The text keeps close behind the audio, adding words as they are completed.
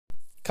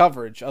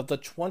Coverage of the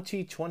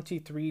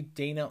 2023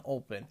 Dana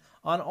Open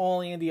on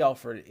All Andy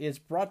Alford is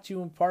brought to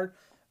you in part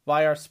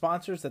by our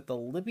sponsors at the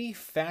Libby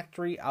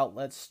Factory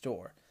Outlet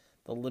Store.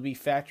 The Libby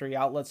Factory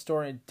Outlet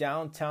Store in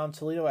downtown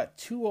Toledo at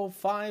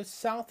 205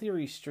 South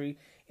Erie Street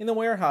in the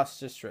Warehouse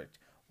District.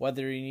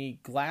 Whether you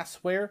need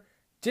glassware,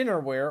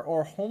 dinnerware,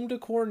 or home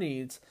decor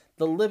needs,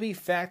 the Libby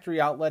Factory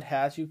Outlet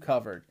has you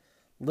covered.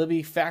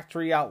 Libby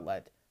Factory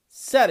Outlet,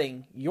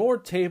 setting your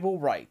table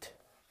right.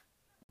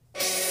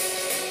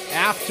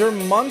 After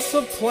months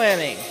of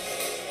planning,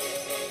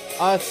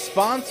 a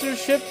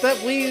sponsorship that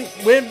we've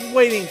been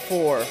waiting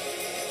for.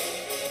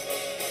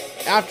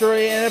 After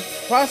an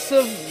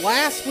impressive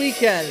last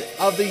weekend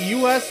of the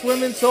U.S.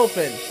 Women's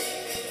Open,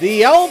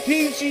 the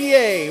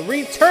LPGA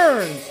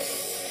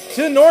returns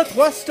to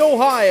Northwest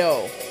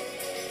Ohio.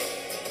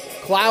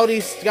 Cloudy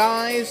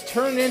skies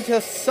turn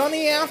into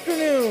sunny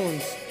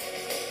afternoons,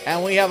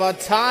 and we have a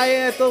tie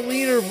at the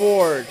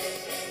leaderboard.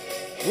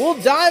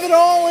 We'll dive it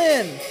all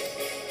in,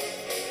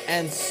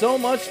 and so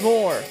much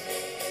more.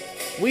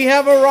 We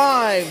have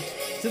arrived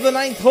to the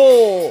 9th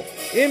hole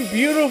in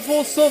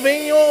beautiful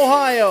Sylvania,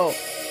 Ohio.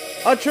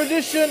 A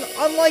tradition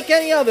unlike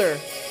any other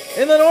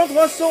in the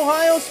Northwest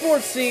Ohio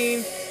sports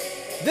scene.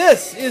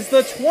 This is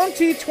the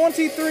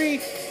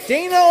 2023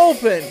 Dana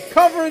Open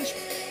coverage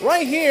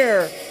right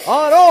here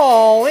on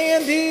All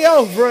Andy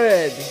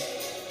Alford.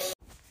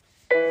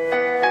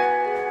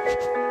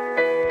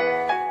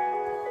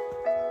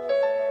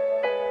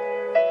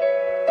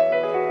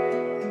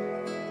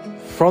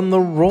 From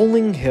the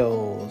rolling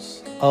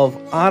hills of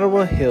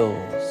Ottawa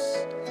Hills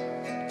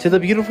to the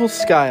beautiful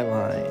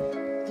skyline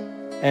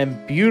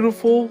and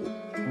beautiful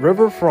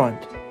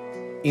riverfront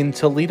in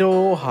Toledo,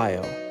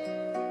 Ohio.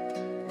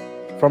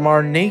 From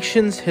our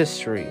nation's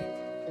history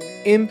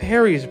in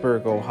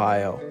Perrysburg,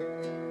 Ohio,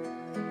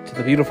 to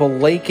the beautiful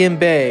lake and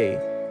bay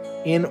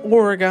in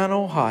Oregon,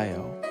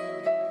 Ohio,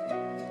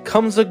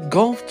 comes a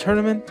golf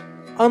tournament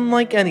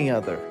unlike any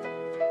other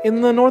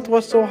in the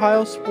Northwest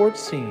Ohio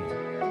sports scene.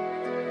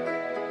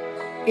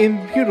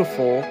 In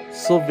beautiful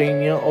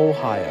Sylvania,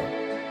 Ohio,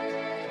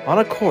 on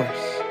a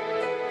course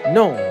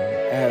known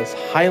as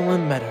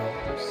Highland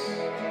Meadows.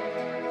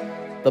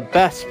 The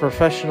best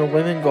professional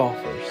women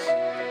golfers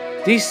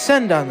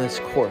descend on this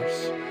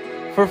course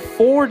for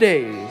 4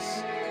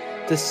 days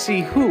to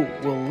see who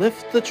will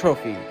lift the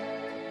trophy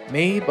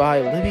made by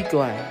Libby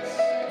Glass.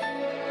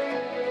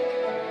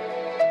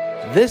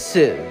 This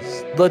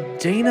is the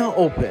Dana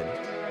Open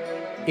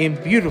in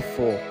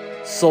beautiful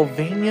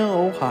Sylvania,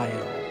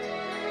 Ohio.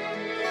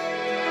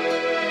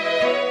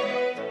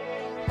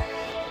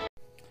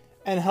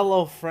 And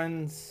hello,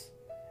 friends,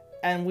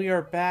 and we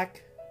are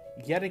back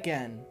yet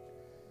again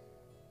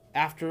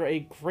after a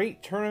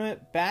great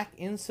tournament back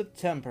in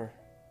September,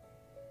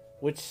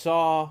 which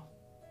saw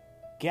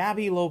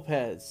Gabby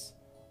Lopez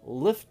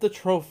lift the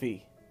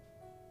trophy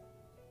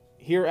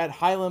here at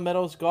Highland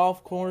Meadows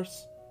Golf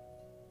Course.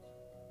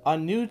 A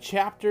new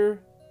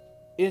chapter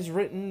is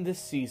written this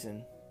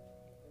season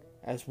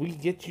as we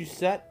get you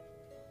set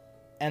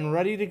and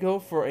ready to go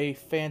for a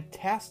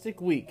fantastic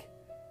week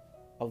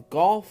of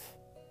golf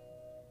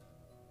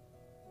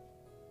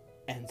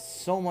and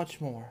so much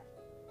more.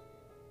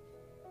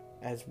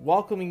 As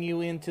welcoming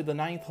you into the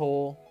 9th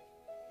hole,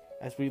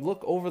 as we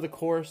look over the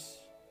course,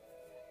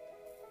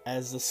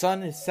 as the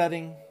sun is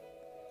setting,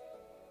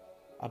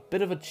 a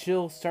bit of a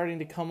chill starting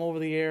to come over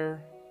the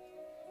air,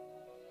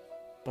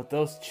 but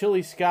those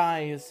chilly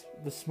skies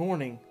this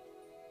morning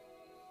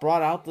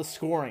brought out the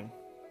scoring,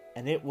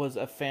 and it was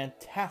a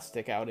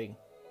fantastic outing.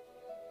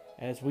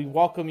 As we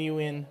welcome you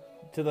in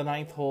to the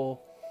 9th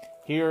hole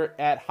here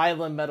at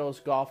Highland Meadows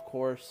Golf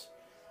Course.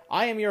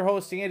 I am your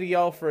host, Andy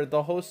Alford,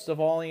 the host of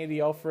All Andy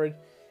Alford,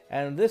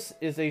 and this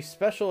is a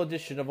special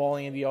edition of All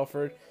Andy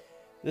Alford.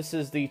 This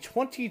is the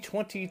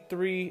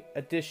 2023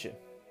 edition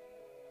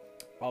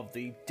of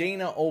the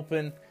Dana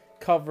Open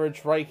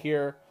coverage right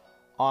here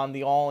on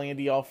the All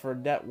Andy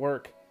Alford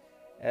Network,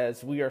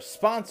 as we are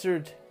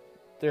sponsored.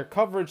 Their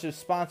coverage is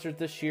sponsored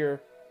this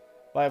year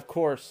by, of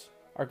course,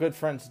 our good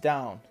friends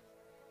down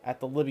at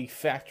the Libby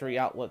Factory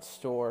Outlet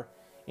Store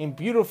in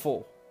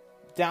beautiful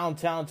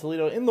downtown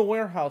Toledo in the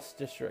Warehouse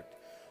District.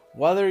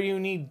 Whether you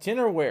need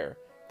dinnerware,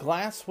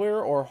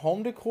 glassware, or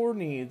home decor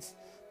needs,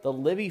 the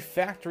Libby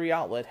Factory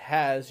Outlet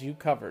has you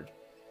covered.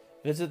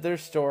 Visit their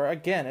store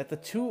again at the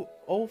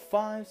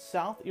 205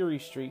 South Erie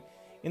Street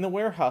in the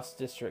Warehouse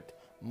District,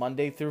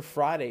 Monday through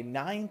Friday,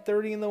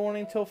 9:30 in the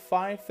morning till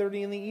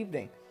 5:30 in the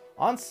evening.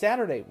 On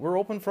Saturday, we're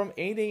open from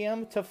 8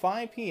 a.m. to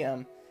 5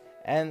 p.m.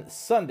 and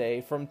Sunday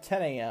from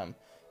 10 a.m.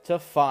 to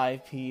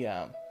 5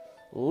 p.m.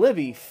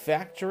 Libby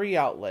Factory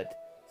Outlet,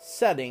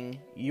 setting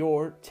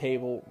your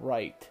table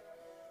right.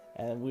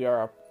 And they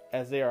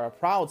are a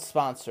proud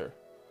sponsor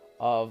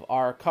of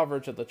our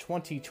coverage of the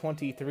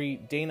 2023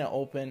 Dana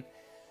Open.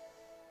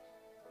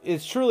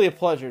 It's truly a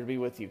pleasure to be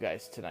with you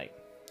guys tonight.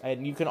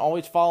 And you can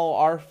always follow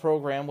our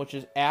program, which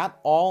is at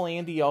All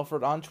Andy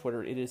Alford on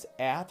Twitter. It is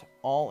at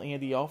All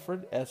Andy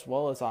Alford, as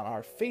well as on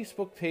our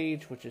Facebook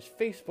page, which is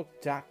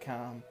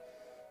facebook.com/All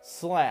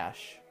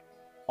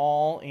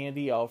all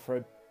Andy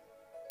Alford.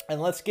 And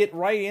let's get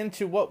right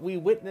into what we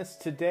witnessed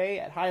today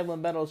at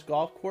Highland Meadows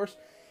Golf Course.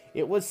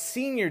 It was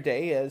senior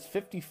day as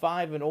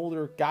 55 and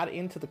older got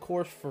into the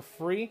course for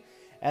free.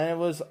 And it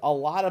was a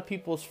lot of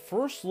people's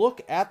first look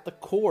at the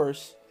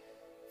course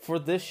for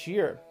this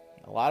year.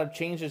 A lot of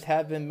changes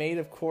have been made,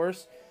 of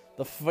course.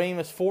 The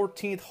famous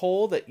 14th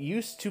hole that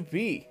used to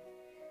be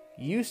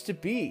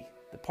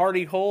the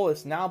party hole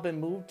has now been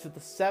moved to the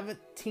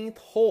 17th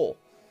hole.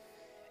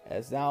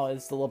 As now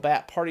as the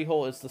Labatt party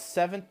hole is the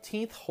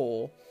 17th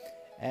hole.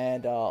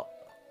 And a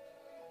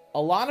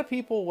lot of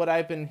people, what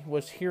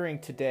was hearing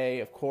today,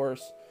 of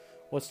course,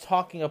 was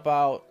talking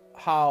about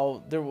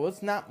how there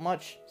was not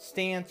much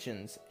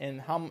stanchions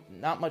and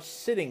not much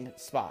sitting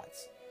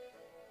spots.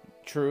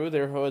 True,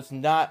 there was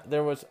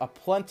a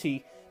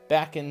plenty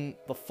back in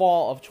the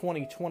fall of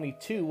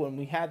 2022 when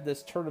we had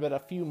this tournament a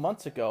few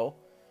months ago,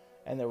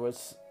 and there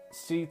was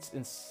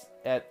seats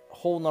at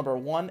hole number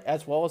 1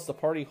 as well as the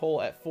party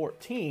hole at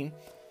 14.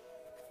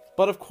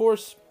 But of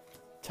course,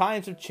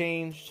 times have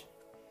changed,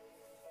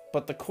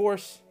 but the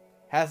course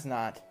has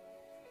not.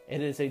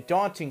 It is a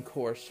daunting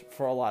course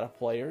for a lot of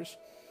players,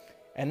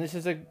 and this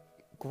is a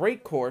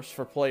great course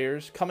for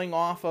players coming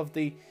off of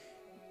the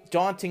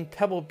daunting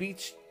Pebble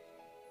Beach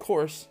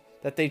course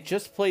that they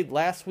just played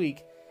last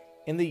week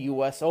in the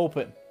U.S.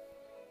 Open.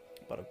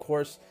 But of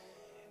course,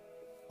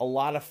 a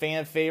lot of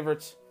fan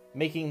favorites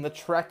making the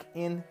trek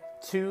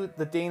into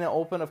the Dana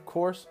Open, of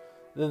course.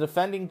 The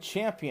defending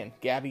champion,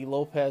 Gabby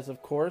Lopez,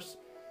 of course,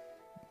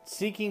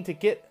 seeking to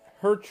get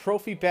her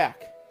trophy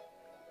back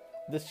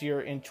this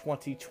year in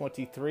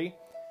 2023,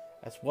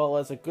 as well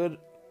as a good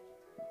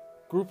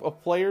group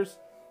of players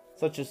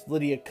such as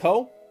Lydia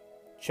Ko,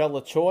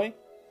 Chella Choi,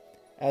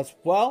 as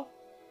well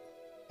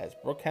as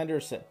Brooke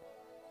Henderson.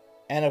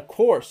 And of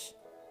course,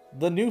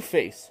 the new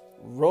face,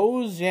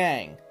 Rose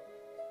Zhang,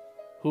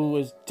 who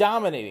is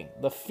dominating,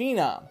 the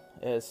Phenom,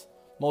 as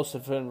most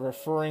have been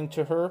referring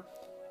to her,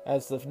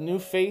 as the new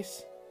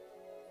face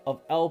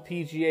of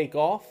LPGA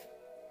golf.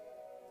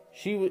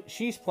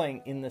 She's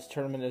playing in this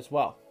tournament as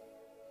well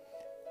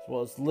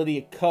as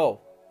Lydia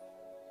Ko.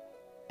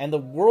 And the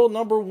world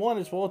number 1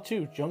 as well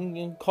too, Jung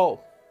Yin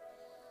Ko,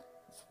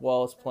 as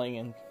well as playing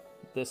in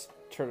this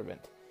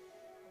tournament.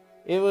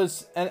 It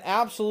was an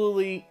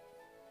absolutely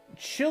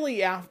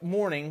chilly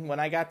morning when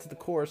I got to the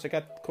course. I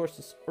got to the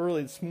course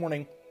early this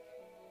morning,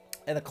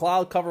 and the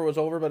cloud cover was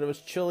over, but it was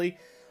chilly.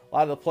 A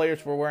lot of the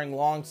players were wearing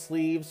long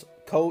sleeves,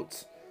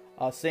 coats,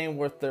 same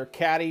with their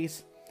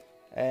caddies,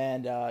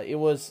 and it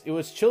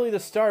was chilly to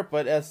start.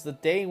 But as the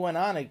day went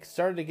on, it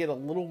started to get a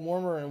little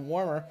warmer and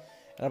warmer.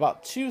 And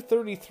about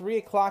 2:30, 3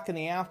 o'clock in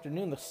the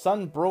afternoon, the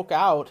sun broke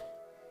out,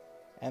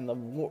 and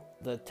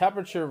the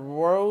temperature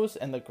rose,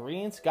 and the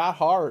greens got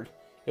hard.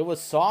 It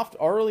was soft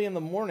early in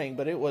the morning,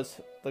 but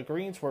the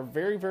greens were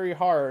very, very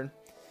hard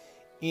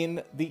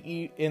in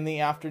the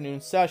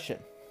afternoon session.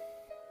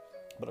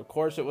 But of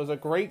course, it was a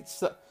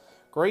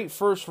great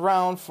first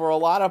round for a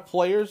lot of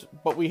players.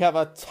 But we have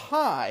a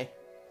tie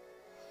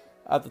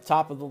at the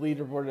top of the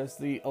leaderboard as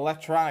the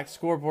electronic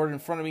scoreboard in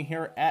front of me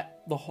here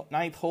at the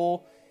 9th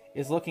hole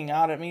is looking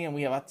out at me, and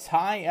we have a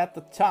tie at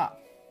the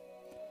top.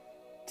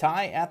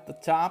 Tie at the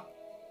top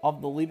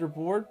of the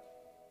leaderboard.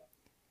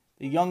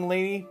 The young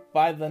lady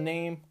by the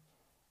name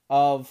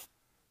of,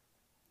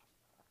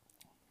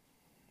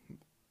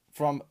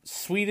 from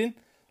Sweden,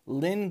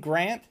 Lynn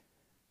Grant,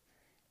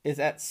 is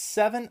at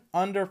 7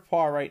 under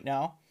par right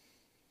now.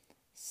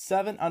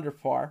 7 under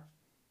par,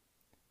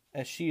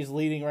 as she is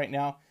leading right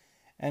now.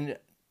 And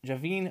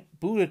Javine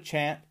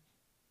Budachant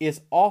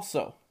is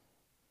also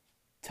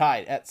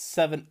tied at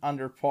 7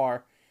 under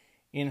par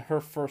in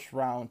her first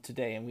round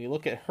today. And we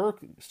look at her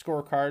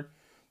scorecard,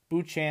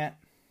 Budachant,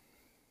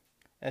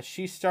 as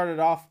she started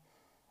off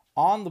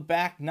on the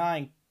back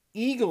 9,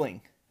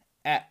 eagling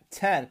at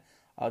 10.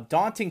 A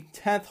daunting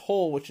 10th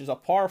hole, which is a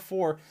par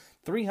 4,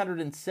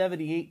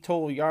 378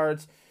 total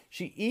yards.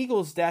 She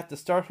eagles that to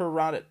start her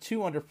round at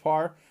 2 under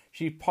par.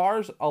 She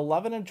pars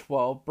 11 and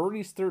 12,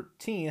 birdies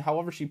 13.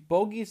 However, she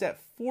bogeys at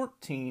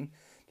 14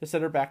 to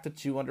set her back to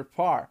 2 under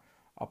par.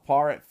 A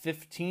par at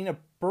 15, a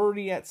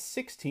birdie at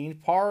 16,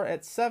 par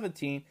at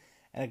 17,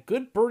 and a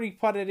good birdie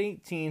putt at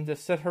 18 to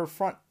set her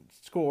front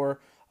score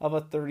of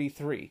a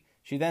 33.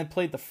 She then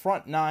played the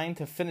front 9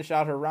 to finish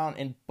out her round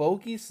and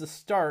bogeys the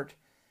start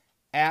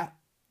at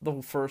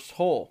the first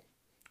hole.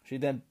 She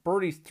then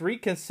birdies 3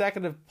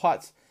 consecutive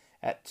putts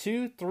at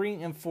 2, 3,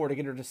 and 4 to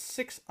get her to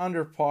 6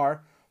 under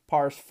par,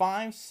 pars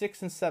 5,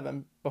 6, and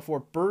 7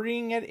 before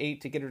birdieing at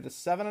 8 to get her to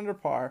 7 under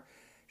par.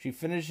 She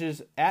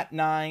finishes at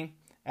 9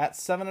 at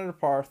 7 under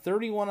par,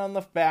 31 on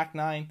the back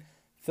 9,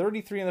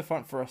 33 in the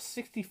front for a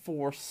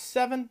 64,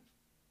 7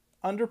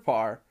 under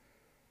par,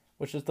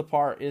 which is the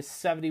par is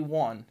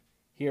 71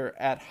 here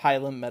at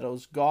Highland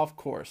Meadows Golf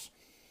Course.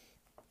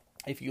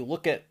 If you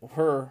look at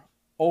her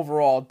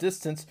overall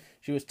distance,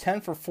 she was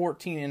 10 for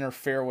 14 in her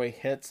fairway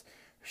hits.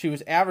 She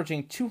was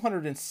averaging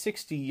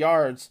 260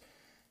 yards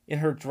in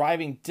her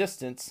driving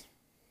distance,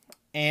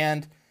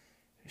 and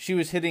she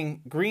was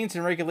hitting greens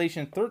in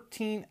regulation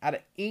 13 out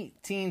of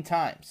 18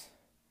 times.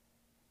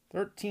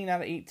 13 out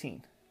of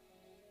 18.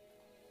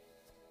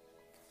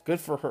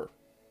 Good for her.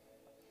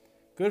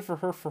 Good for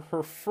her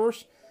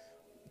first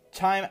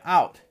time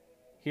out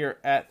here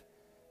at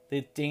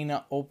the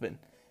Dana Open.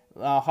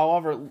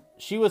 However,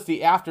 she was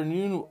the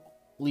afternoon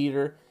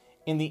leader.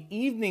 In the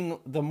evening,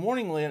 the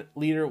morning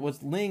leader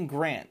was Lynn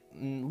Grant.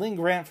 And Lynn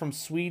Grant from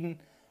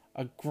Sweden,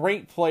 a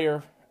great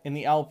player in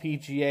the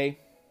LPGA.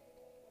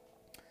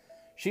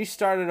 She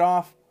started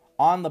off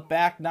on the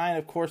back nine,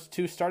 of course,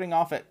 too, starting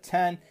off at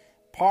 10,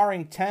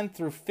 parring 10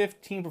 through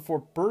 15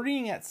 before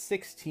birdieing at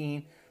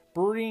 16,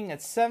 birdieing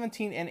at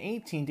 17 and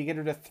 18 to get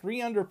her to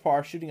 3 under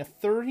par, shooting a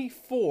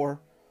 34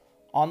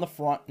 on the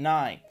front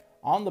nine.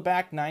 On the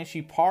back nine,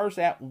 she pars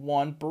at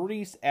 1,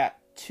 birdies at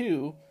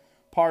 2,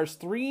 pars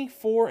 3,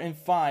 4, and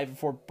 5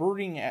 before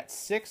birdieing at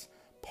 6,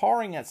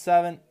 parring at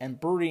 7, and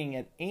birdieing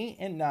at 8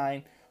 and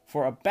 9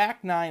 for a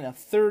back nine of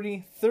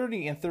 30.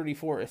 30 and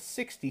 34 is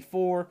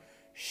 64.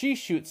 She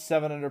shoots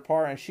 7 under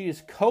par, and she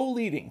is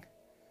co-leading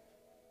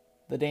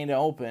the Dana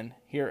Open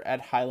here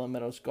at Highland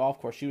Meadows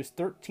Golf Course. She was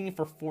 13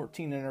 for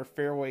 14 in her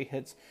fairway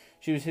hits.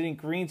 She was hitting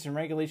greens in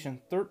regulation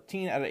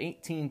 13 out of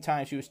 18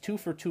 times. She was 2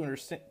 for 2 in her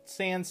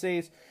sand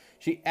saves.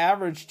 She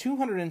averaged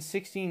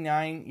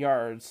 269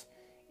 yards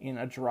in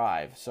a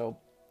drive. So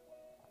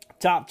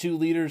top two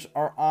leaders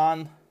are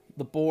on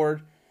the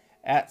board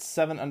at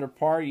 7 under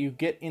par. You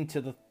get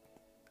into the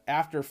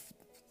after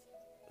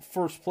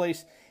first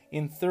place.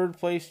 In third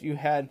place, you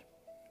had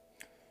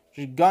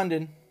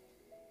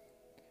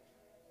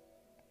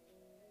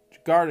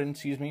Garden,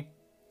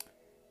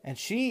 and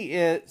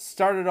she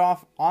started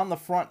off on the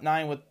front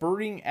nine with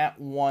birdieing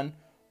at 1,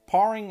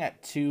 parring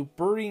at 2,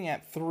 birdieing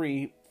at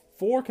 3,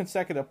 4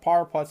 consecutive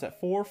par putts at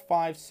 4,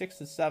 5, 6,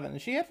 and 7.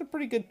 And she had a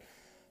pretty good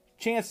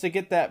chance to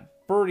get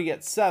that birdie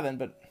at 7,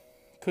 but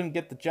couldn't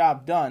get the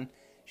job done.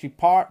 She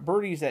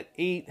birdies at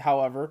 8,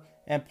 however,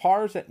 and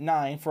pars at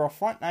 9 for a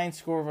front nine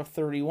score of a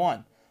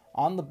 31.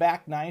 On the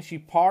back nine, she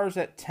pars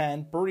at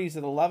 10, birdies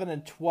at 11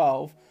 and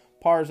 12,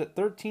 pars at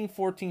 13,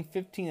 14,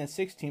 15, and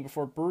 16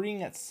 before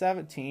birdieing at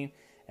 17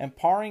 and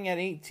parring at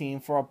 18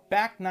 for a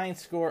back nine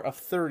score of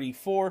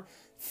 34.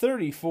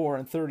 34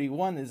 and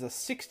 31 is a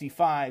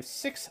 65,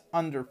 6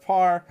 under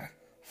par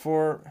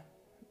for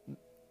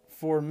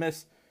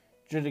Miss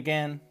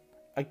Jurgen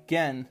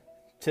again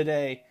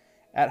today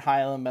at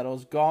Highland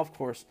Meadows Golf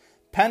Course.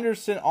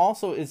 Penderson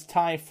also is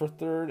tied for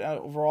third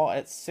overall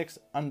at 6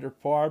 under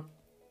par.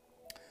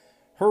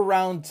 Her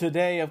round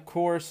today, of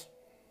course,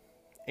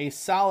 a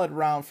solid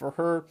round for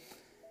her.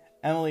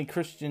 Emily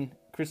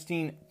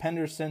Christine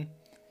Penderson.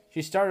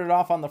 She started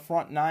off on the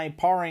front nine,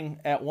 parring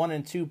at 1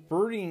 and 2,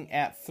 birdieing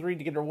at 3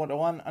 to get her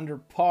 1 under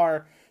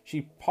par.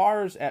 She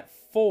pars at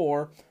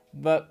 4,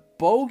 but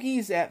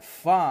bogeys at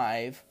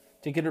 5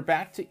 to get her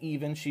back to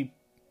even. She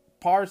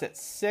pars at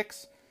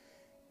 6,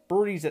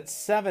 birdies at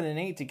 7 and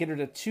 8 to get her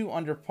to 2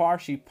 under par.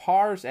 She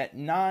pars at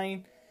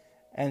 9,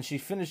 and she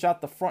finished out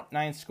the front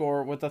nine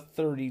score with a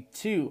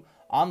 32.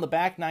 On the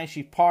back nine,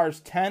 she pars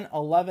 10,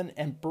 11,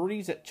 and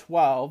birdies at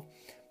 12,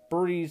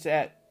 birdies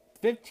at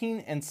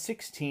 15 and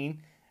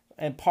 16,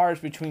 and pars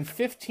between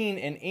 15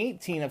 and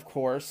 18, of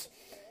course.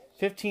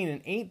 15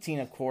 and 18,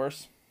 of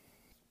course.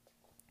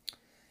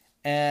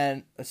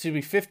 And,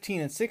 15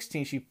 and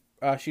 16,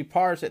 she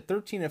pars at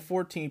 13 and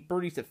 14,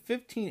 birdies at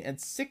 15 and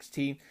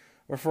 16,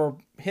 before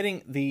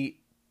hitting the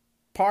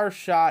par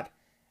shot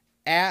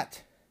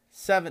at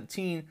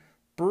 17,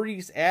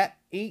 birdies at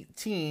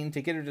 18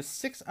 to get her to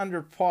 6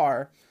 under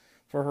par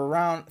for her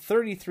round,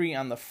 33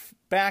 on the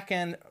back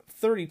end,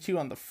 32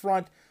 on the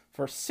front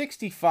for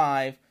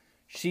 65.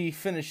 She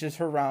finishes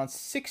her round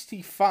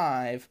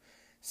 65,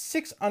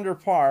 6 under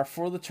par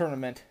for the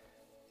tournament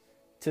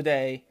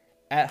today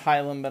at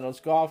Highland Meadows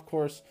Golf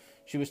Course.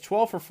 She was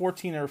 12 for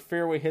 14 in her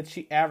fairway hits.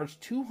 She averaged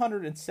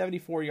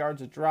 274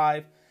 yards a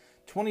drive,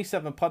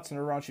 27 putts in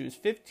her round. She was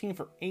 15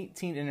 for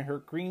 18 in her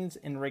greens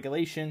in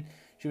regulation.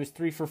 She was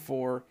 3 for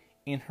 4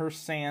 in her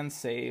sand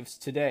saves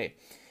today.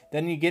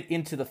 Then you get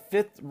into the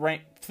fifth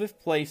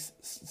place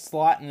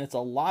slot, and it's a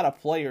lot of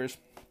players.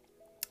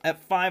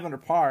 At 5 under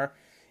par,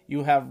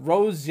 you have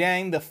Rose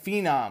Zhang, the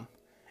Phenom.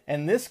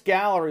 And this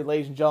gallery,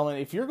 ladies and gentlemen,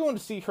 if you're going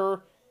to see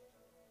her,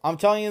 I'm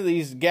telling you,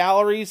 these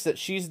galleries that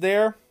she's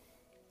there,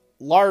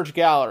 large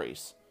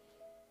galleries.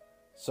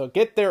 So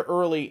get there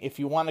early if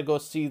you want to go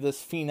see this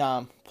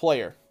Phenom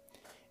player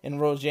in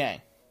Rose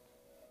Zhang.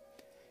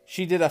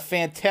 She did a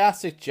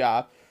fantastic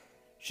job.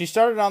 She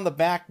started on the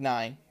back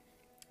nine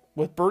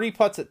with birdie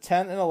putts at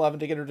 10 and 11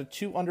 to get her to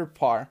 2 under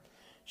par.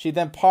 She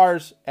then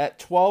pars at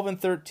 12 and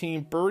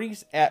 13,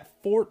 birdies at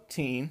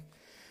 14,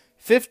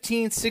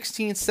 15,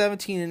 16,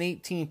 17, and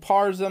 18,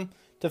 pars them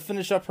to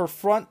finish up her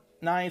front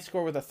nine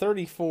score with a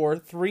 34,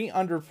 3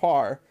 under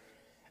par.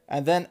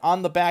 And then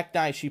on the back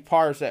nine, she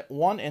pars at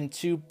 1 and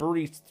 2,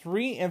 birdies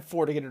 3 and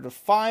 4 to get her to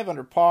 5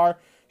 under par.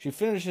 She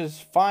finishes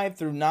 5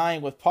 through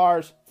 9 with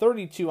pars,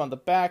 32 on the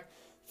back,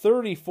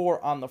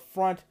 34 on the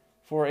front,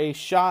 for a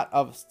shot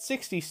of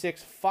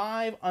 66,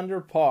 5 under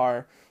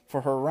par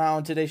for her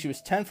round today. She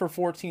was 10 for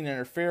 14 in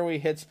her fairway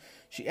hits.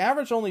 She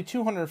averaged only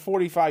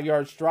 245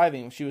 yards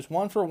driving. She was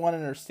 1 for 1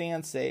 in her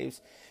stand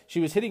saves. She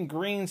was hitting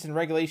greens in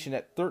regulation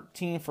at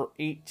 13 for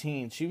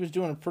 18. She was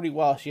doing pretty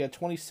well. She had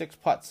 26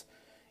 putts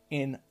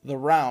in the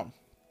round.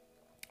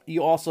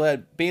 You also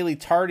had Bailey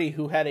Tardy,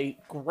 who had a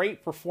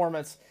great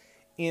performance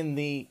in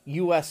the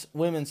U.S.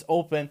 Women's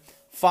Open.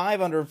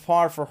 5 under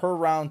par for her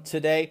round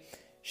today.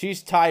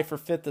 She's tied for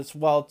 5th as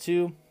well,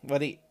 too.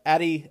 Adi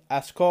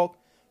Askok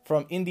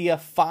from India,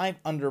 5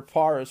 under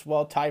par as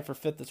well, tied for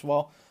 5th as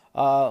well.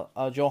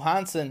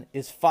 Johansson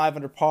is 5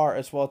 under par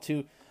as well,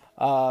 too.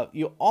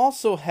 You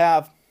also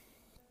have,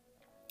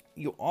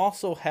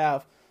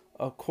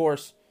 of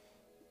course,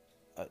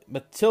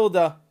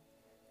 Matilda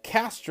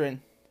Castren,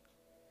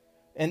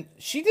 and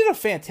she did a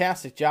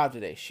fantastic job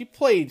today. She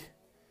played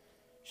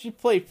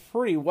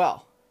pretty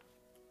well.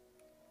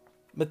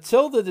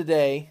 Matilda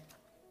today,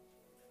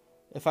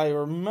 if I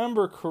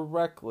remember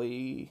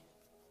correctly,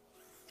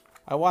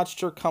 I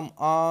watched her come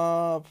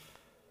up.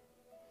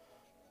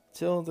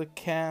 Matilda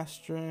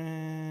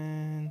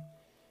Castren,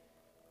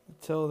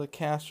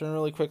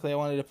 really quickly. I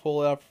wanted to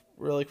pull it up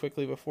really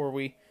quickly before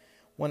we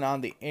went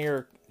on the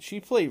air. She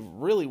played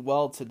really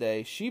well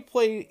today. She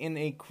played in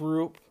a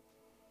group.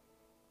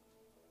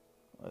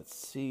 Let's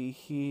see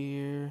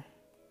here.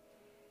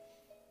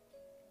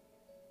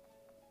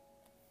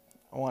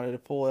 I wanted to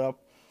pull it up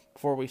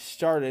before we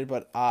started,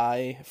 but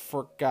I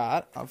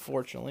forgot.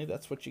 Unfortunately,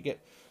 that's what you get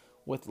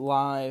with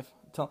live.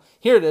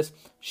 Here it is.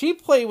 She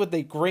played with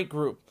a great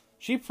group.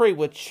 She played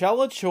with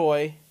Chella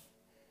Choi,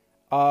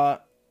 Gemma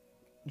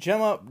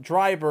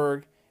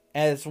Dryburgh,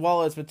 as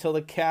well as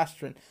Matilda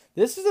Castren.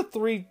 This is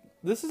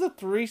a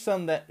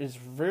threesome that is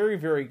very,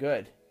 very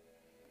good.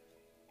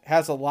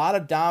 Has a lot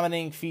of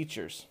dominating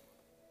features.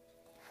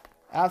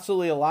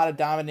 Absolutely a lot of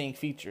dominating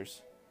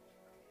features.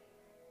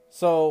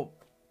 So,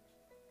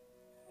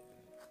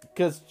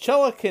 because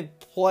Chella can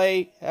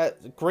play as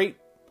a great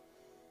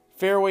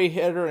fairway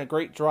hitter and a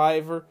great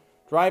driver.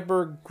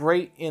 Dryburgh,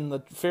 great in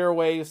the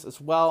fairways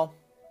as well.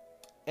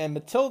 And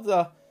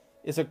Matilda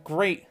is a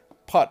great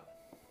putt.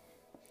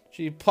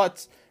 She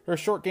putts. Her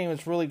short game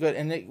is really good.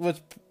 And it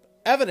was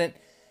evident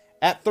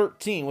at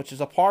 13, which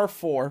is a par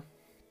 4.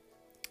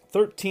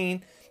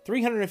 13,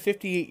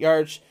 358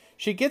 yards.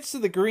 She gets to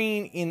the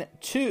green in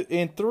two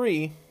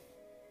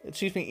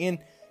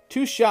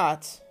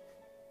shots.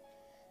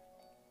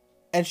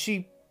 And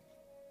she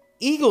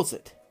eagles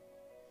it.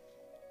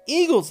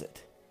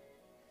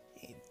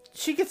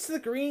 She gets to the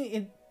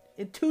green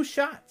in 2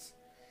 shots.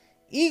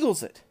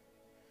 Eagles it.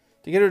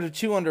 To get her to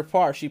 2 under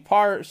par. She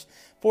pars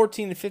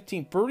 14 to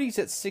 15, birdies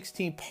at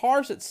 16,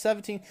 pars at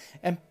 17,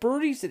 and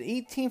birdies at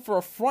 18 for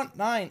a front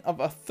 9 of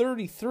a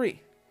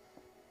 33.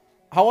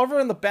 However,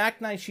 in the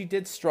back 9, she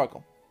did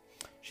struggle.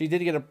 She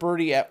did get a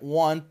birdie at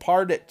 1,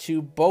 parred at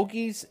 2,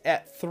 bogeys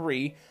at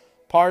 3,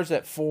 pars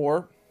at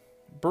 4,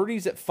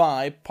 birdies at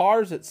 5,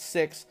 pars at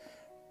 6,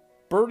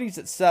 birdies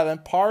at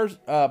 7,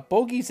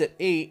 bogeys at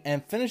 8,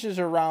 and finishes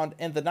her round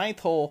in the 9th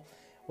hole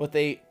with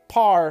a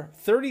par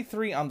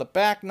 33 on the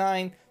back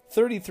 9,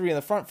 33 in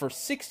the front for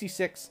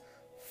 66,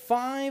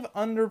 5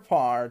 under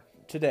par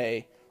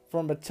today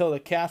for Matilda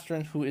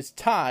Castren, who is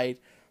tied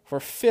for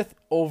 5th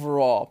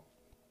overall.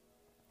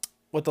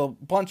 With a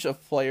bunch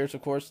of players,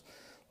 of course,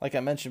 like I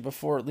mentioned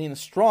before, Lena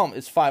Strom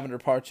is 5 under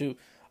par too.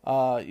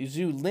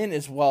 Yuzu Lin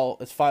as well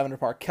is 5 under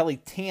par. Kelly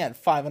Tan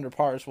 5 under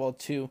par as well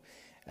too,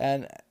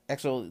 and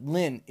actually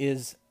Lin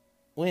is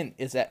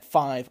at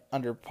 5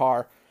 under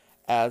par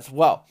as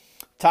well.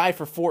 Tied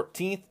for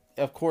 14th,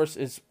 of course,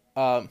 is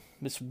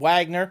Miss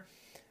Wagner,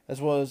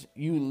 as well as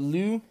Yu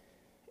Liu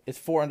is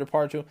 4 under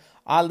par too.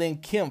 Ah-Lin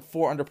Kim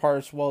 4 under par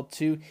as well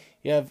too.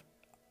 You have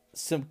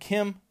Sim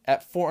Kim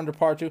at 4 under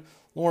par too.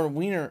 Lauren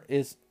Weiner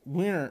is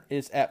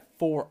at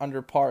 4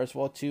 under par as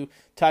well too.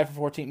 Tied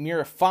for 14th.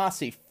 Mira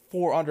Fossey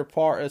 4 under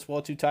par as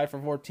well too. Tied for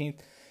 14th.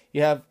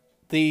 You have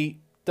the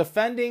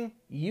defending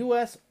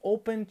U.S.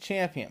 Open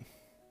champion,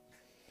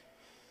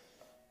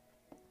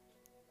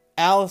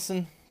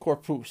 Allisen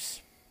Corpuz.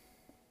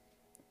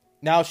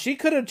 Now, she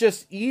could have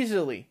just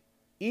easily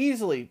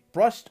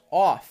brushed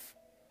off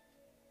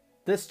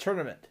this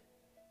tournament,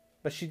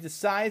 but she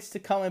decides to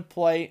come and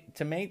play.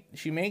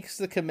 She makes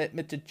the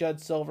commitment to Judd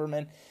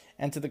Silverman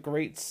and to the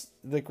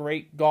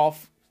great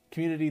golf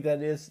community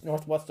that is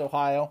Northwest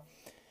Ohio,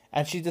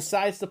 and she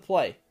decides to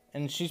play.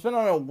 And she's been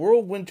on a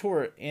whirlwind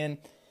tour, and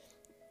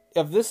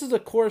if this is a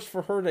course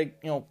for her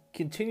to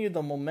continue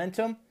the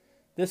momentum,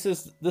 this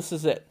is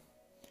it.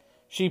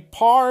 She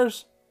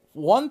pars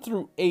 1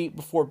 through 8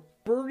 before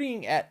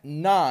birdieing at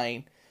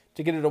 9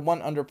 to get her to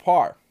 1 under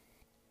par.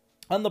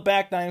 On the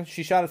back 9,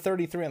 she shot a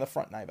 33 on the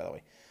front 9, by the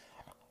way.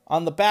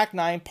 On the back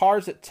 9,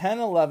 pars at 10,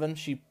 11.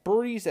 She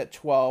birdies at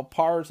 12,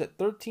 pars at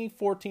 13,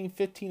 14,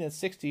 15, and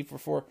 16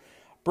 for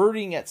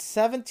birdieing at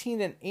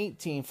 17 and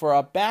 18 for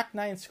a back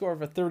 9 score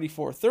of a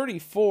 34.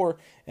 34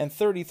 and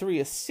 33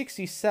 is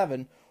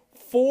 67.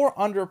 4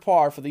 under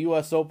par for the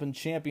U.S. Open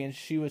champion.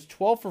 She was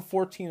 12 for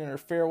 14 in her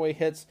fairway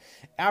hits,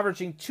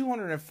 averaging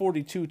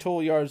 242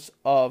 total yards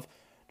of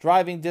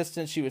driving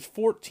distance, she was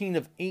 14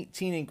 of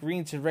 18 in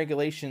greens and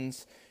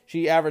regulations.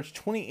 She averaged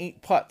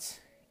 28 putts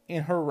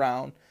in her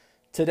round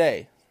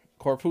today.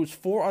 Corpuz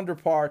 4 under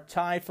par,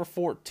 tied for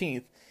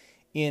 14th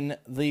in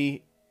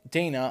the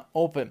Dana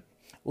Open.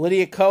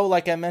 Lydia Ko,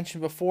 like I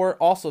mentioned before,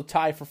 also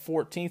tied for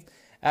 14th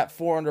at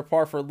 4 under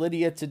par for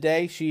Lydia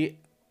today. She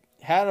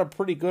had a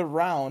pretty good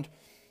round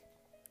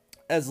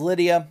as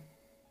Lydia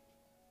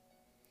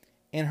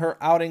in her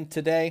outing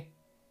today.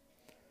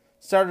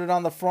 Started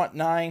on the front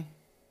 9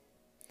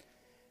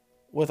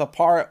 with a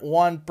par at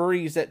 1,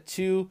 birdies at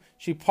 2.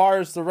 She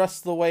pars the rest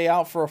of the way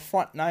out for a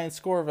front 9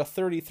 score of a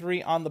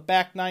 33. On the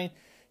back 9,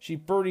 she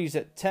birdies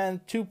at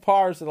 10, 2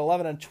 pars at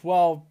 11 and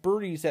 12,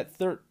 birdies at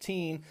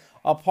 13,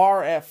 a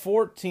par at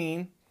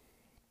 14,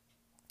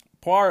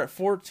 par at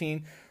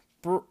 14,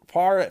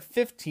 par at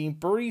 15,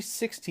 birdies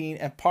 16,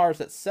 and pars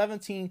at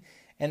 17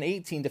 and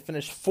 18 to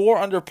finish 4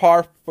 under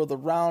par for the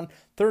round,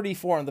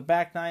 34 on the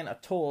back 9, a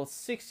total of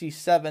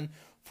 67,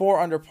 4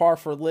 under par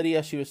for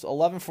Lydia. She was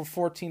 11 for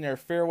 14 in her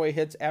fairway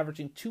hits,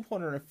 averaging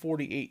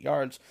 248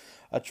 yards.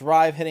 A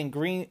drive, hitting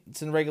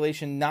greens in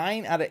regulation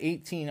 9 out of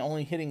 18,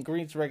 only hitting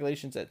greens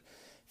regulations at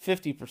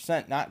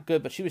 50%. Not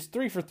good, but she was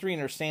 3 for 3 in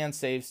her sand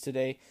saves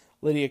today.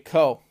 Lydia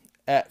Ko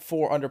at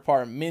 4 under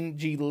par.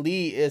 Minjee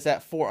Lee is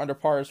at 4 under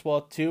par as well,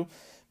 too.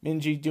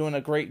 Minjee doing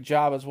a great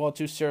job as well,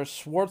 too. Sarah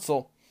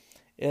Schwartzel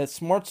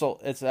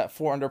is at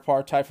 4 under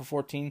par, tied for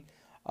 14.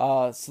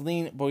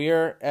 Celine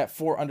Boyer at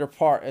 4 under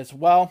par as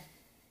well.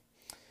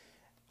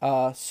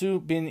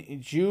 Su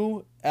Bin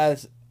Ju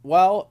as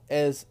well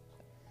as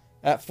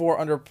at 4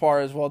 under par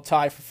as well,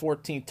 tied for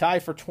 14.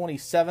 Tied for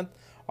 27th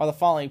are the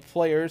following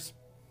players.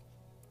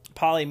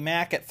 Polly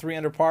Mack at 3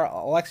 under par.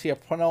 Alexia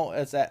Puno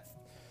is at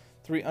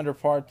 3 under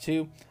par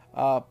 2.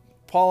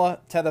 Paula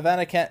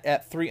Tadavanikat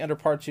at 3 under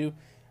par 2.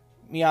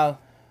 Mia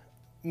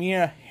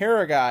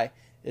Haragai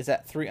is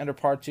at 3 under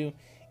par 2.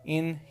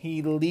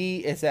 In-hee Lee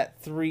is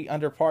at 3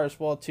 under par as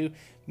well 2.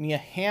 Mia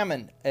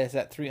Hammond is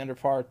at 3 under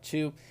par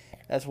 2,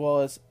 as well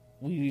as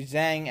Wu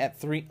Zhang at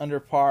 3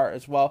 under par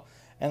as well.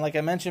 And like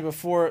I mentioned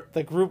before,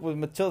 the group with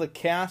Matilda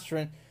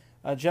Castren,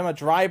 Gemma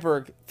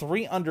Dryberg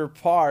 3 under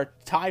par,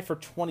 tied for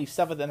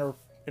 27th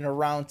in her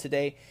round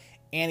today.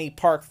 Annie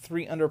Park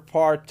 3 under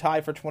par,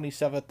 tied for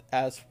 27th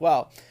as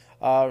well.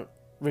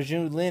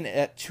 Raju Lin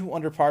at 2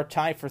 under par,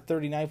 tied for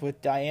 39th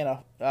with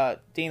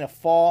Dana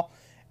Fall,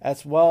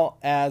 as well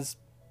as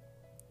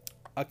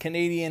a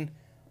Canadian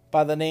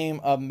by the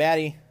name of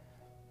Maddie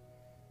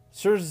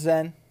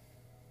Surzen.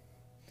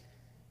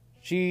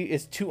 She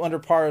is 2 under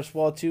par as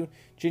well too.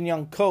 Jin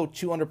Young Ko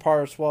 2 under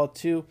par as well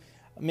too.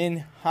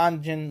 Min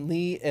Hanjin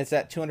Lee is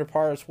at 2 under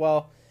par as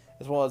well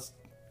as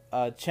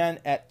Chen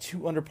at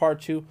 2 under par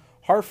too.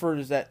 Hartford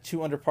is at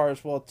 2 under par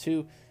as well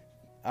too.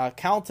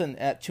 Calton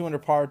at 2 under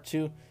par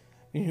too.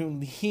 Minhu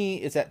Lee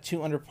is at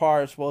 2 under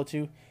par as well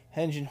too.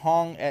 Henjin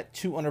Hong at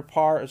 2 under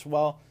par as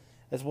well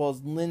as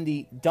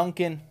Lindy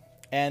Duncan.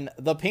 And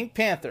the Pink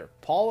Panther,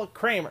 Paula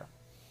Kramer,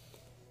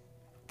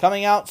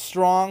 coming out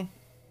strong.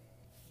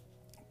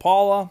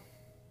 Paula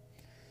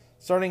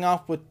starting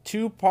off with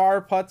 2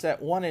 par putts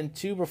at 1 and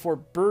 2 before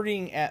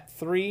birdieing at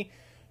 3.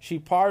 She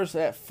pars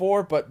at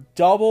 4, but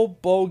double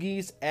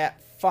bogeys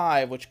at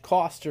 5, which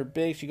cost her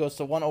big. She goes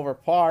to 1 over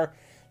par.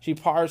 She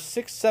pars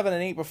 6, 7,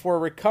 and 8 before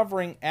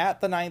recovering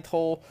at the 9th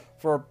hole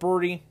for a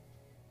birdie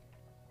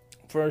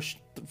for a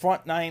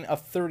front 9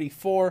 of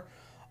 34.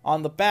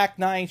 On the back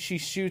 9, she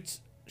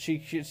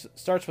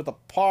starts with a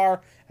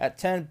par at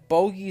 10,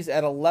 bogeys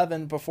at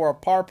 11 before a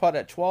par putt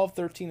at 12,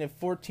 13, and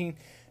 14.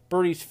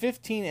 Birdies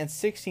 15 and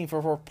 16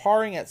 for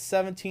parring at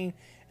 17,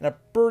 and a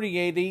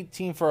birdie at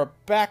 18 for a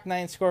back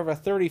 9 score of a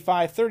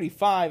 35.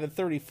 35 and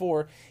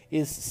 34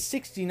 is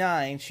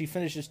 69. She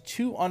finishes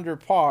 2 under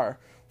par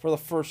for the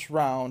first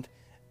round,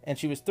 and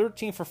she was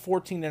 13 for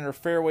 14 in her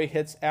fairway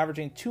hits,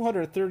 averaging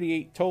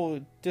 238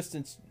 total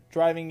distance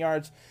driving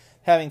yards,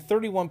 having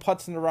 31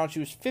 putts in the round.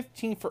 She was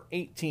 15 for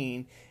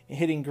 18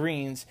 hitting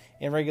greens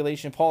in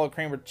regulation. Paula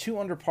Kramer 2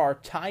 under par,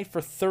 tied for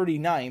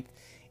 39th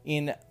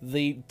in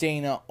the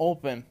Dana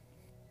Open.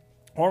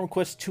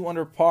 Hornquist 2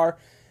 under par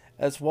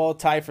as well,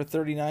 tied for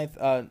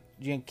 39th.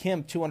 Jan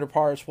Kim 2 under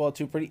par as well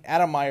too. Brittany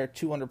Ademeyer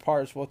 2 under par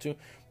as well too.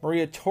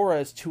 Maria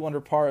Torres 2 under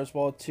par as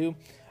well too.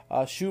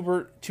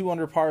 Schubert 2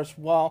 under par as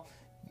well.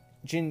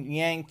 Jin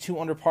Yang 2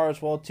 under par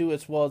as well too,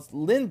 as well as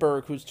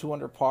Lindbergh, who's 2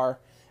 under par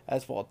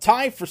as well.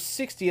 Tied for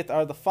 60th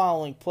are the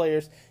following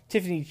players: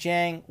 Tiffany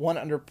Zhang 1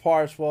 under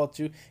par as well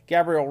too.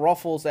 Gabrielle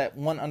Ruffles at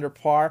 1 under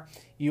par.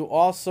 You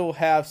also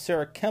have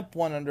Sarah Kemp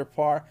 1 under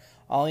par.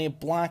 Aline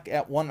Blanc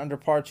at 1 under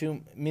par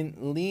too. Min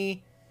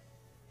Lee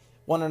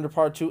 1 under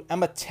par too.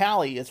 Emma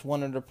Talley is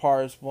 1 under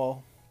par as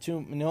well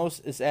too.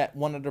 Minos is at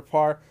 1 under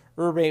par.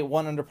 Urbe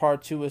 1 under par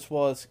too, as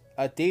well as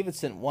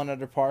Davidson 1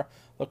 under par.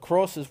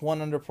 Lacrosse is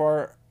 1 under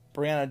par.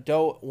 Brianna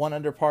Doe 1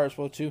 under par as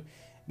well too.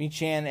 Mi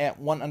Chan at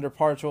 1 under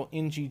par as well.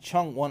 Inji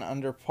Chung 1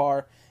 under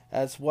par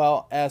as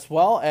well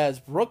as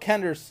Brooke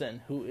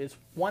Henderson, who is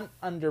 1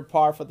 under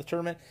par for the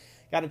tournament.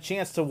 Got a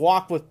chance to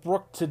walk with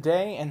Brooke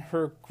today and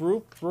her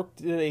group. Brooke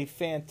did a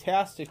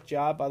fantastic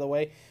job, by the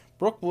way.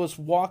 Brooke was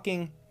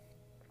walking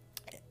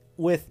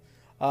with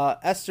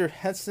Esther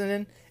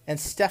Henson and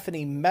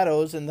Stephanie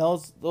Meadows, and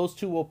those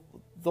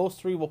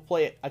three will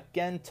play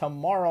again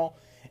tomorrow,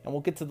 and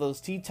we'll get to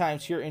those tee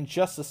times here in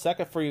just a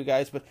second for you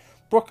guys. But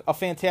Brooke, a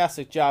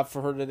fantastic job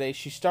for her today.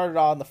 She started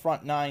on the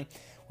front nine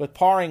with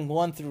parring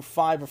 1 through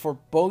 5 before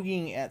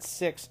bogeying at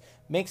 6,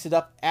 makes it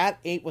up at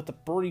 8 with a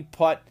birdie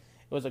putt.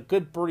 It was a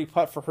good birdie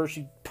putt for her.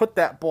 She put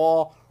that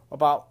ball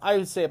about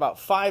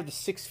 5 to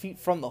 6 feet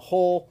from the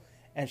hole,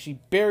 and she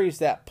buries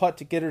that putt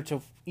to get her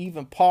to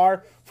even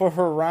par for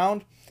her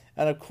round.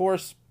 And of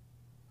course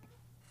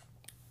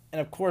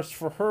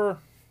for her,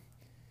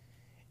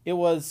 it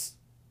was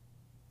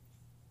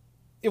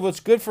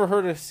good for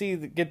her to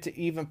get to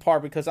even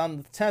par, because on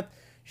the 10th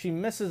she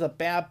misses a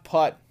bad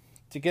putt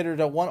to get her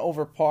to 1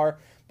 over par,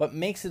 but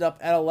makes it up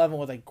at 11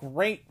 with a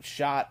great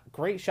shot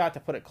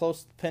to put it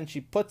close to the pin. She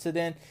puts it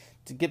in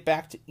to get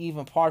back to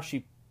even par.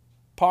 She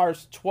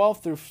pars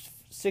 12 through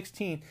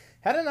 16.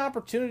 Had an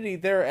opportunity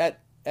there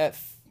at the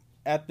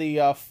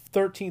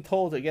 13th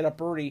hole to get a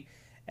birdie,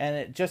 and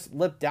it just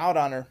lipped out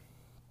on her.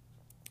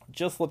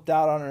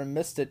 And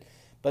missed it.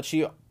 But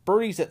she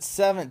birdies at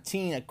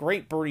 17. A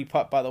great birdie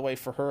putt, by the way,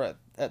 for her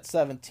at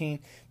 17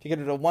 to get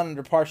her to 1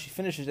 under par. She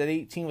finishes at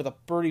 18 with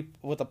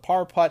a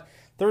par putt.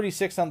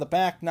 36 on the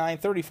back nine,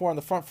 34 on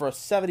the front for a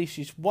 70.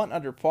 She's 1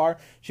 under par.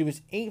 She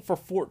was 8 for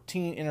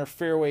 14 in her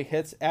fairway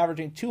hits,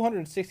 averaging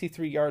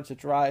 263 yards a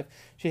drive.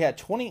 She had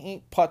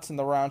 28 putts in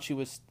the round. She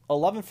was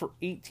 11 for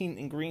 18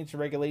 in greens and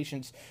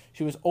regulations.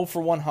 She was 0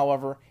 for 1,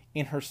 however,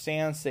 in her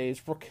sand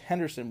saves. Brooke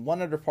Henderson,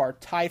 1 under par,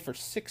 tied for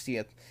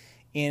 60th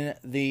in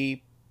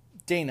the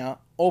Dana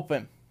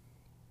Open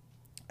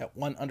at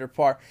 1 under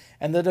par.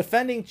 And the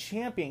defending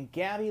champion,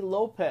 Gabby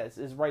Lopez,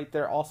 is right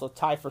there, also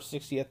tied for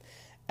 60th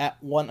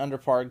at 1 under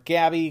par.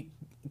 Gabby,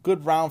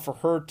 good round for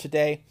her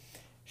today.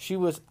 She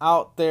was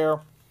out there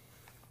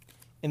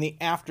in the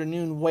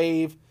afternoon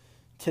wave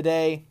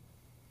today.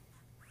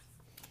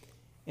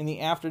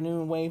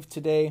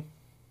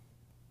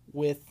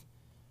 With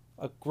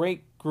a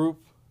great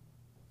group.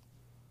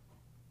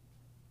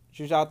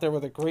 She was out there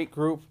with a great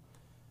group.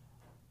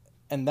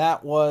 And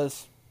that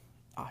was,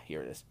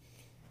 here it is.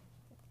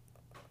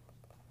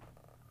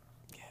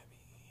 Gabby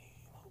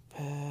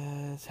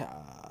Lopez.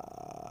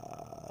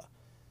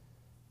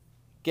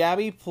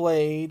 Gabby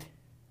played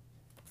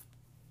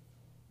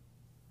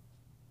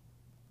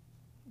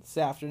this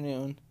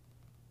afternoon.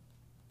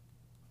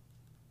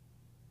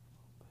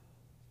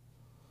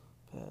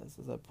 As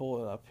I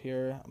pull it up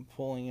here, I'm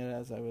pulling it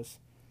as I was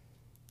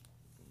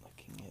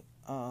looking it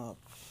up.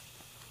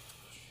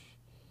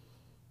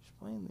 She's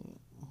playing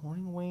the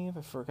morning wave.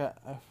 I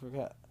forgot. I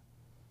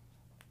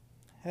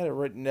had it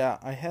written down.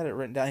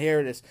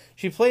 Here it is.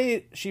 She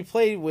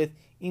played with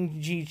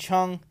In-Ji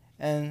Chung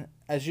and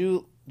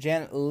Aju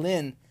Janet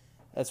Lin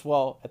as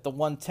well at the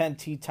 110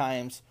 tee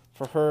times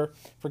for her.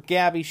 For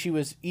Gabby, she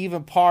was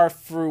even par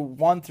through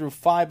 1 through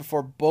 5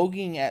 before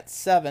bogeying at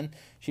 7.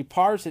 She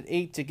pars at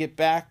 8 to get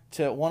back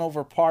to 1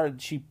 over par.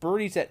 She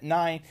birdies at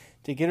 9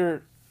 to get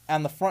her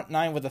on the front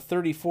 9 with a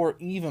 34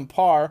 even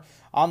par.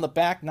 On the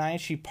back 9,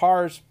 she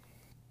pars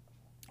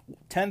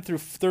 10 through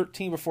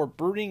 13 before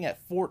birdieing at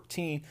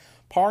 14,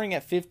 parring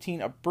at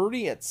 15, a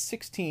birdie at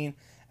 16,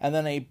 and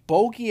then a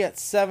bogey at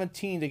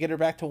 17 to get her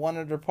back to 1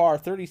 under par.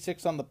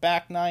 36 on the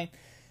back 9,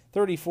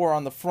 34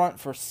 on the front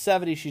for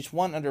 70. She's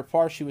 1 under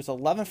par. She was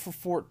 11 for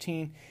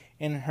 14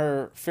 in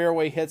her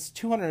fairway hits,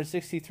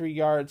 263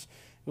 yards.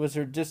 It was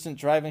her distant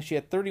driving. She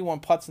had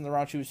 31 putts in the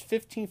round. She was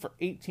 15 for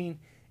 18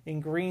 in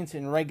greens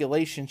in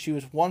regulation. She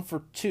was 1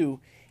 for 2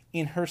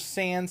 in her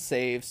sand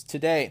saves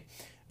today.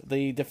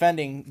 The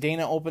defending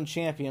Dana Open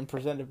champion,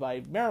 presented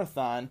by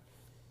Marathon,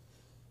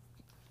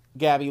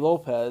 Gabby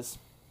Lopez,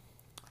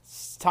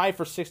 tied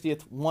for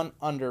 60th, 1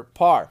 under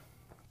par.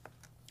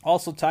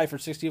 Also tied for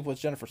 60th was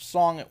Jennifer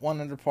Song at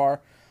 1 under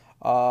par.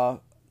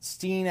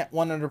 Steen at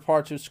 1 under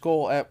par.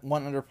 Skoll at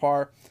 1 under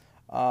par.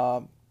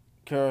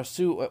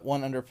 Karasu at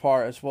 1 under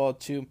par as well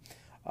too.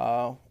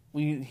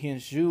 Wee Hin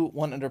Zhu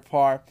 1 under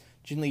par.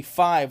 Jinli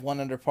 5 1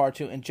 under par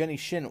too, and Jenny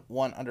Shin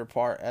 1 under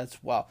par as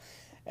well.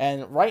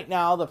 And right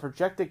now the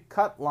projected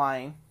cut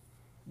line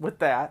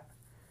the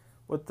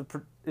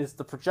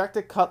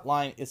projected cut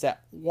line is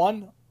at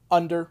 1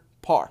 under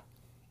par.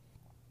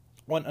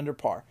 1 under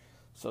par.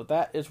 So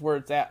that is where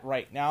it's at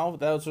right now.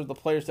 Those are the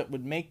players that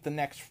would make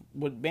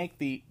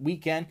the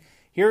weekend.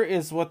 Here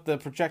is what the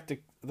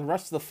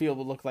rest of the field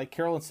would look like.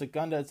 Carolyn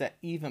Segunda is at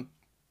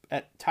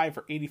tied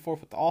for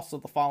 84th with also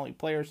the following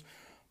players: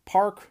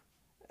 Park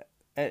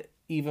at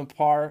even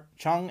par,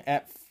 Chung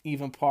at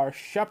even par,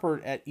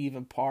 Shepard at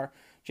even par,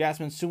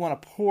 Jasmine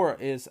Suwannapur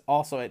is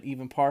also at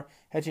even par,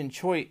 Hejin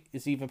Choi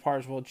is even par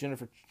as well,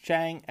 Jennifer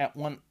Chang at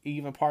 1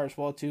 even par as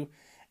well too.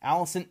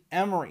 Allison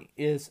Emery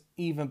is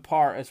even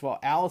par as well.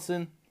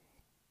 Allison,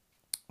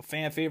 a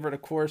fan favorite,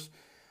 of course,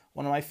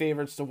 one of my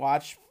favorites to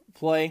watch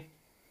play.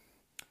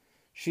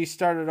 She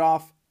started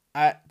off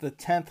at the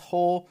 10th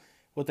hole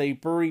with a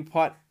birdie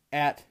putt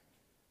at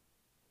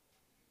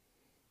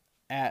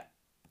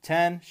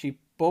 10. She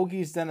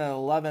bogeys then at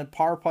 11,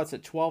 par putts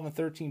at 12 and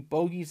 13,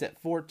 bogeys at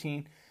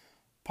 14,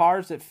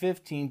 pars at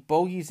 15,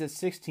 bogeys at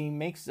 16,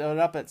 makes it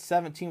up at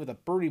 17 with a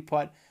birdie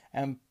putt,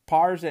 and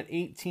pars at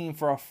 18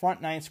 for a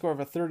front 9 score of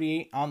a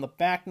 38. On the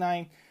back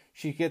 9,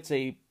 she gets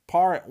a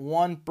par at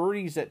 1,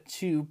 birdies at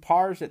 2,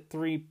 pars at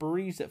 3,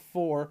 birdies at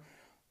 4,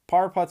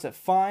 par putts at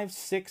 5,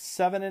 6,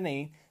 7, and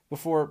 8,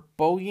 before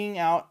bogeying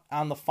out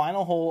on the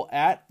final hole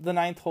at the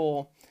 9th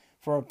hole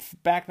for a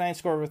back 9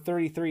 score of a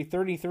 33.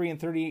 33 and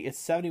 38 is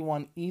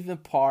 71, even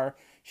par.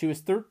 She was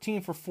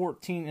 13 for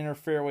 14 in her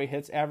fairway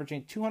hits,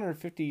 averaging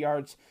 250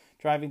 yards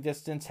driving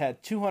distance,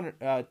 had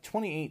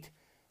 228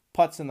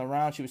 putts in the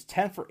round. She was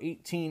 10 for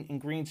 18 in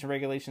greens and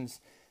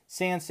regulations.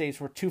 Sand saves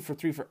were 2 for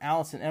 3 for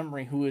Allison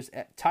Emery, who is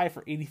at tie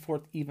for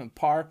 84th even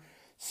par.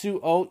 Sue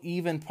O,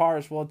 even par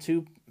as well,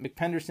 too.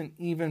 McPenderson,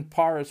 even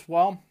par as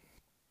well.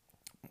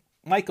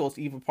 Michaels,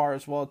 even par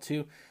as well,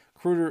 too.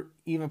 Kruder,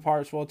 even par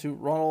as well, too.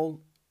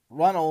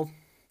 Ronald,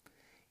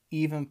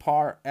 even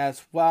par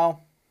as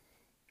well.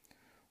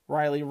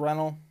 Riley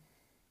Reynolds,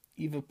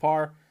 even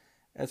par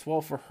as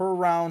well for her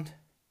round.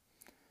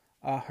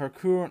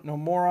 Hercule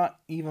Nomura,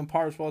 even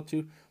par as well,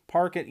 too.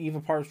 Parkett,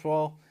 even par as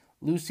well.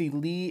 Lucy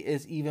Lee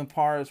is even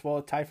par as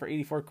well, tie for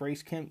 84.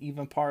 Grace Kim,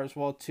 even par as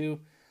well, too.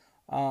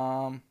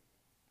 Hajin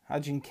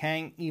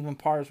Kang, even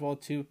par as well,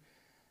 too.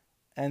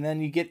 And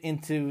then you get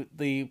into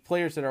the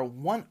players that are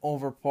 1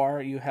 over par.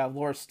 You have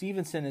Laura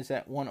Stevenson is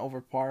at 1 over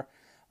par.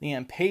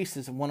 Leanne Pace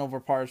is 1 over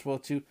par as well,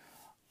 too.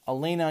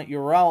 Elena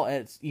Urel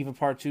at even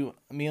par, too.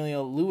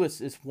 Amelia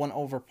Lewis is 1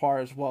 over par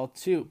as well,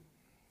 too.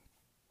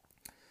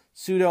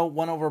 Pseudo,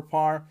 1 over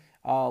par.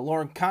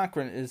 Lauren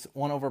Cochran is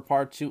 1 over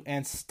par, too.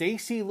 And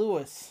Stacy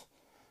Lewis,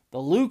 the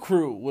Lou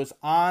Crew, was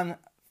on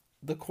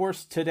the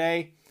course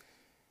today.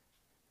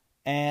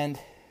 And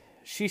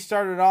she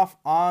started off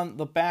on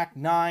the back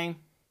 9,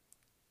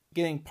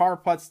 getting par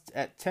putts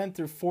at 10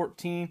 through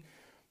 14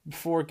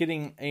 before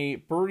getting a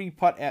birdie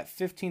putt at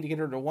 15 to get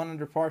her to 1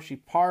 under par. She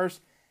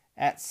pars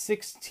at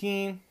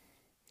 16.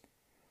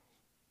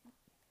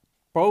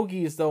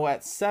 Bogeys, though,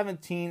 at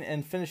 17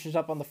 and finishes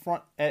up on the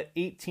front at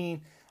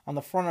 18 on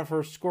the front of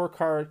her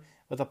scorecard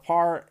with a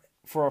par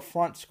for a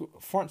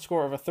front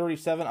score of a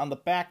 37. On the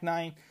back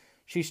 9,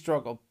 she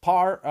struggled.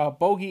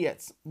 Bogey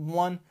at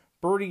 1,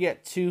 birdie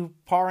at 2,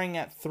 parring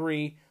at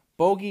 3,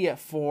 bogey at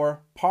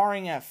 4,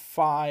 parring at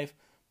 5,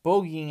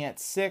 bogeying at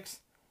 6,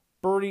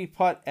 birdie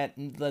putt at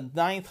the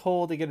 9th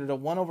hole to get her to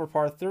 1 over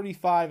par.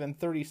 35 and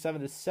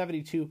 37 to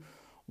 72.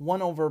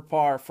 1 over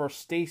par for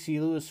Stacy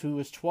Lewis, who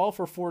was 12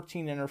 for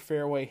 14 in her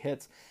fairway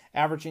hits,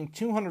 averaging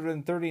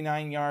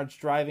 239 yards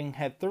driving,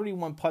 had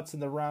 31 putts in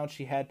the round.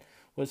 She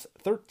was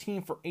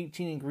 13 for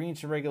 18 in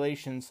greens and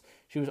regulations.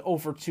 She was 0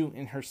 for 2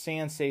 in her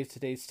sand saves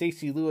today.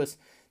 Stacy Lewis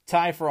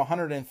tied for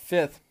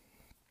 105th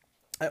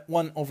at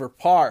 1 over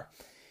par.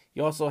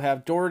 You also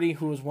have Doherty,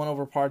 who was 1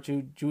 over par,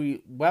 too.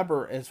 Julie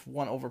Weber is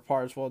 1 over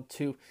par as well,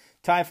 too.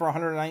 Tied for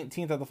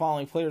 119th of the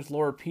following players.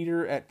 Laura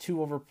Peter at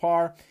 2 over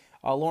par.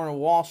 Lauren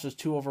Walsh is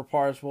 2 over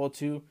par as well,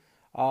 too.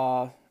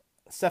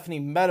 Stephanie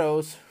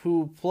Meadows,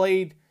 who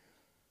played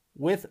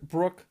with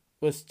Brooke,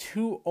 was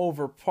 2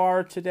 over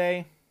par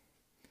today.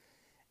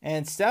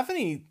 And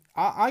Stephanie,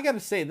 I got to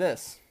say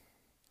this.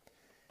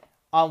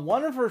 On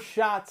one of her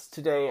shots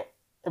today,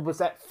 it was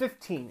at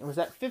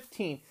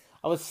 15.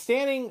 I was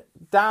standing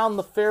down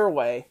the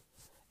fairway,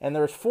 and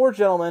there was 4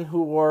 gentlemen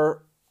who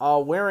were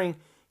wearing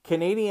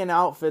Canadian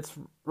outfits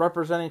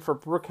representing for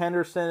Brooke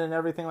Henderson and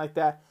everything like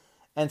that.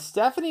 And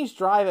Stephanie's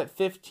drive at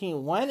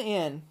 15 went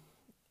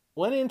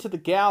into the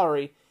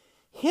gallery,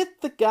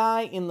 hit the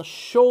guy in the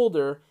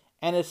shoulder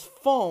and his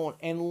phone,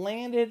 and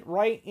landed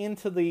right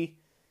into the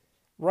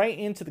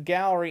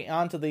gallery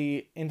into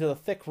the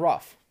thick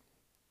rough.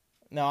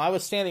 Now I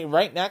was standing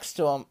right next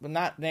to him, but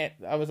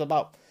I was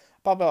about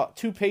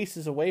 2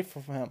 paces away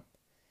from him,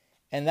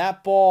 and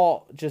that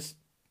ball just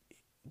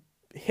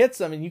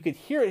hits him, and you could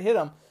hear it hit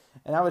him,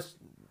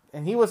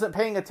 and he wasn't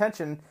paying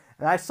attention.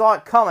 And I saw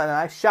it coming, and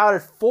I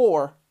shouted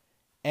 4,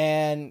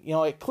 and,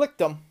 it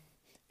clipped him,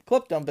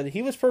 but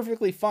he was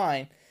perfectly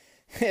fine.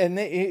 And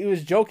he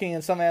was joking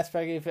in some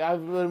aspect. If I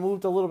would have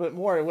moved a little bit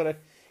more, it would have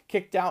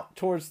kicked out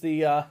towards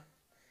the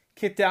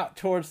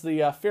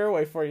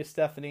fairway for you,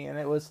 Stephanie. And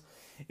it was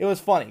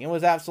funny. It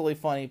was absolutely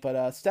funny.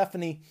 But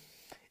Stephanie,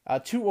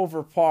 2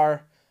 over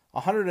par,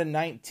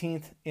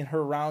 119th in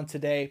her round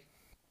today,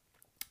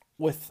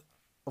 with,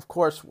 of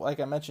course, like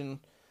I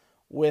mentioned,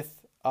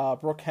 with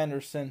Brooke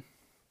Henderson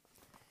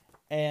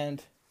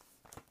and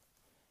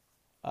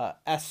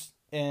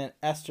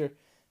Esther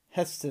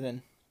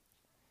Heston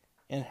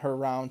in her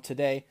round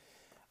today.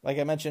 Like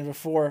I mentioned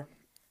before,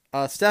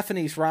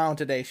 Stephanie's round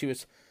today,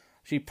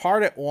 she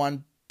parred at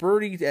 1,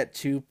 birdied at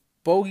 2,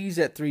 bogeys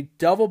at 3,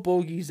 double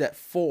bogeys at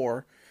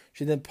 4.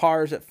 She then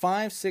pars at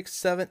 5, 6,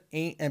 7,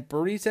 8, and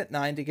birdies at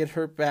 9 to get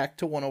her back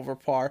to 1 over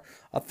par,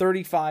 a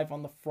 35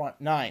 on the front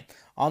 9.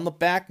 On the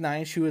back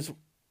 9, she was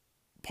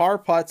par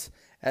putts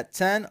at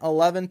 10,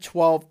 11,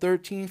 12,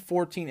 13,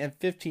 14, and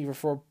 15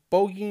 before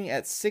bogeying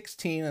at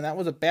 16, and that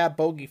was a bad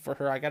bogey for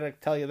her, I got to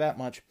tell you that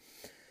much.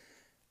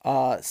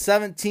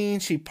 17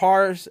 she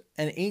pars,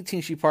 and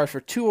 18 she pars for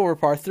 2 over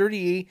par.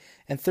 38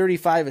 and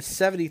 35 is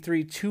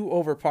 73, 2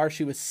 over par.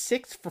 She was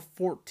 6 for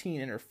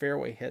 14 in her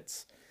fairway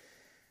hits.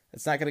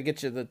 It's not going to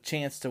get you the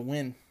chance to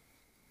win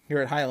here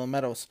at Highland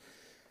Meadows.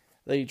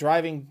 The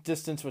driving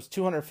distance was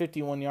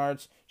 251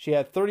 yards. She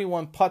had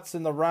 31 putts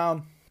in the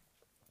round,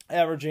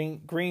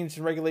 averaging greens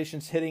and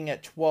regulations hitting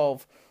at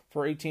 12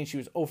 for 18. She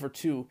was 0 for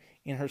 2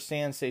 in her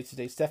sand stage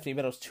today. Stephanie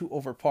Meadows 2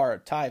 over par,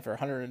 tied for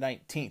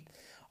 119th.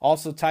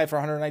 Also tied for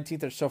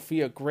 119th are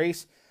Sophia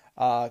Grace,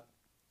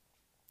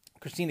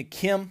 Christina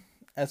Kim,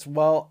 as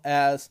well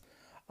as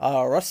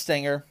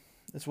Rustanger,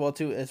 as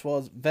well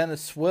as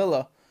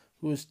Venezuela,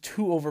 who is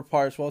 2 over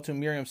par as well, to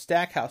Miriam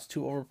Stackhouse,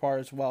 2 over par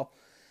as well.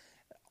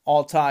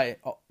 All tie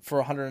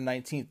for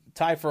 119th.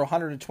 Tie for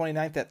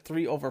 129th at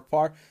 3 over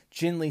par.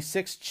 Jinli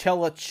 6,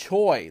 Chella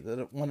Choi,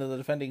 one of the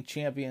defending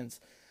champions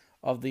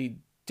of the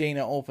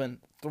Dana Open,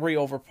 3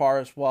 over par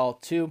as well,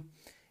 too.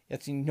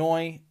 Yetsi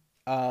Noi,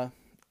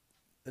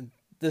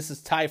 this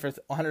is tied for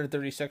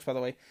 136, by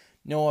the way.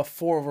 Noah,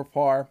 4 over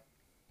par.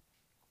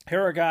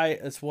 Haragai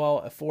as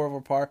well at 4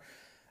 over par.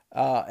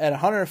 At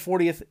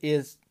 140th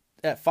is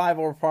at 5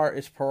 over par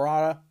is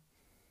Parada.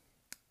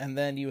 And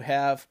then you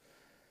have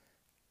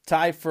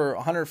tied for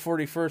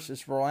 141st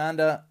is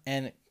Rwanda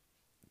and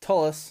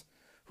Tullis,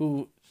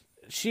 who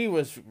she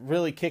was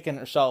really kicking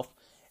herself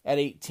at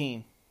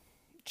 18.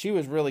 She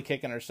was really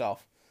kicking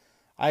herself.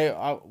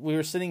 We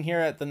were sitting here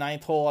at the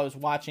 9th hole. I was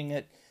watching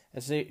it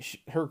as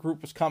her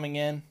group was coming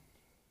in,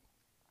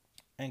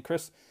 and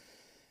Chris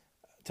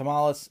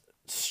Tamales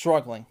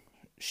struggling.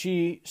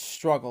 She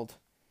struggled.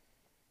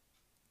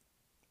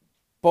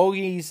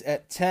 Bogeys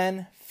at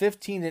 10,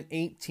 15, and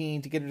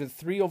 18 to get her to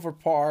 3 over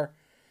par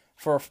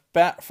for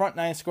a front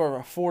 9 score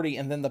of a 40,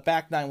 and then the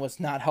back 9 was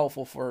not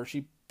helpful for her.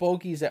 She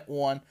bogeys at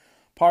 1,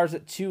 pars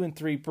at 2 and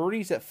 3,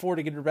 birdies at 4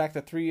 to get her back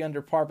to 3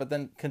 under par, but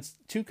then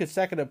 2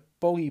 consecutive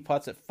bogey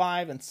putts at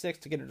 5 and 6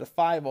 to get her to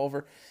 5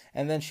 over,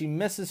 and then she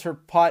misses her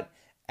putt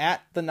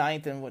at the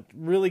 9th, and what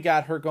really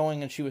got her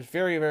going, and she was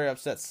very, very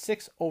upset,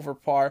 6 over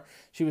par.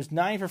 She was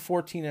 9 for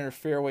 14 in her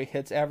fairway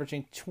hits,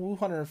 averaging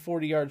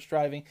 240 yards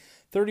driving,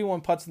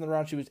 31 putts in the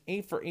round. She was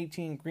 8 for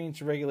 18 greens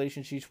to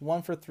regulation. She's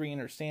 1 for 3 in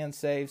her sand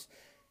saves.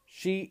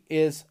 She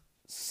is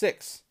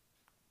 6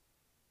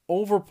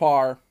 over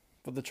par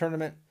for the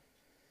tournament,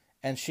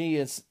 and she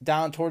is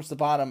down towards the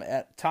bottom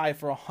at tie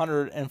for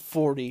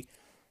 140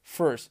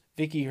 first.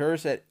 Vicky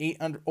Hurst at 8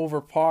 over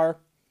par,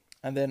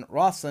 and then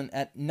Rosslyn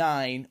at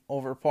 9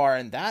 over par.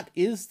 And that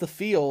is the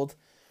field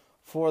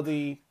for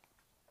the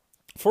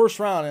first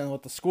round, and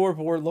what the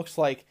scoreboard looks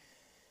like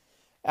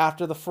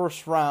after the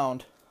first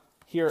round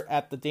here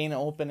at the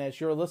Dana Open, as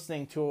you're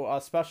listening to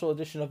a special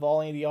edition of All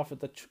Andy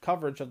Alford, the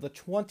coverage of the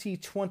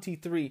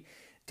 2023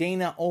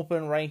 Dana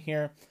Open right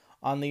here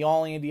on the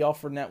All Andy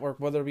Alford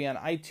Network, whether it be on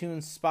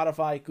iTunes,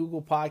 Spotify,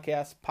 Google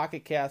Podcasts,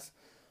 Pocket Casts,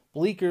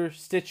 Bleaker,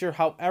 Stitcher,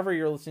 however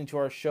you're listening to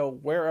our show,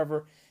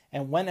 wherever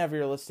and whenever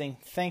you're listening.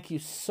 Thank you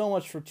so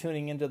much for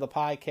tuning into the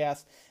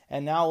podcast.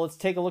 And now let's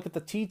take a look at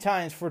the tee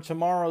times for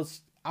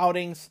tomorrow's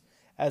outings,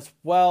 as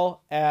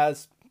well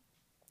as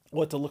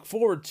what to look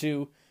forward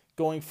to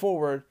going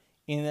forward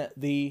in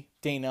the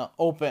Dana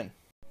Open.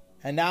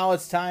 And now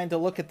it's time to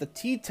look at the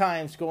tee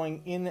times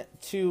going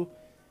into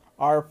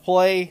our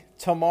play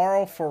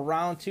tomorrow for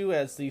round 2,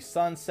 as the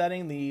sun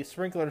setting, the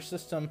sprinkler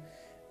system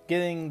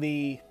getting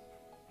the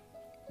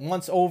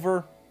once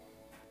over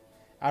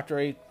after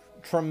a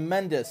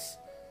tremendous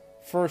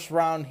first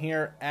round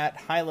here at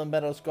Highland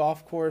Meadows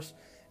Golf Course,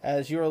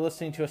 as you are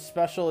listening to a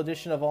special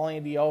edition of All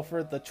Andy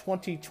Alford, the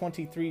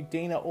 2023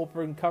 Dana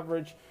Open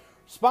coverage,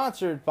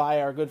 sponsored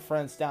by our good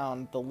friends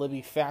down at the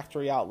Libby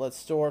Factory Outlet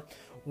Store.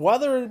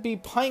 Whether it be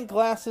pint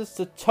glasses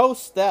to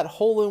toast that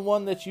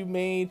hole-in-one that you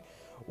made,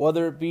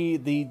 whether it be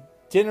the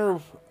dinner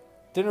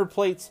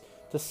plates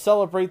to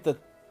celebrate the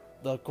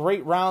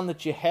great round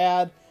that you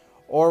had,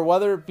 or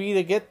whether it be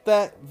to get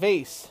that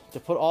vase to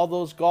put all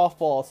those golf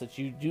balls that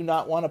you do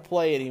not want to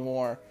play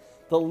anymore,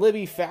 the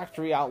Libby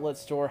Factory Outlet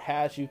Store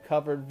has you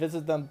covered.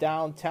 Visit them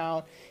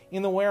downtown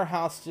in the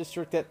Warehouse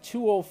District at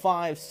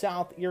 205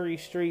 South Erie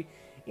Street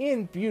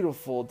in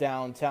beautiful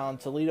downtown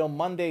Toledo,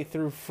 Monday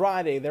through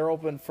Friday. They're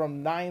open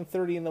from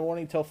 9:30 in the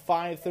morning till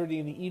 5:30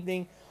 in the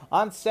evening.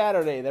 On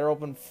Saturday, they're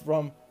open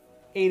from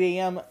 8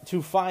 a.m.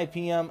 to 5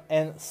 p.m.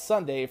 and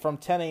Sunday from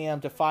 10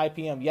 a.m. to 5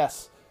 p.m.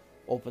 Yes,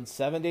 open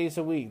 7 days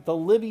a week. The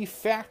Libby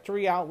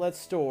Factory Outlet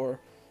Store,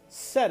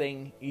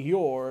 setting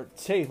your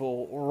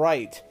table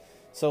right.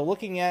 So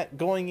looking at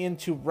going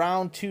into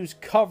round 2's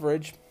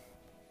coverage,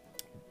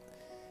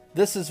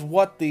 this is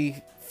what the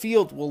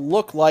field will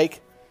look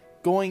like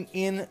going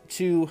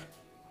into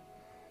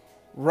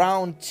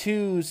round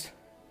 2's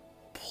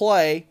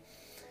play,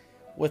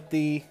 with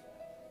the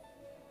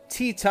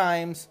tee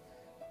times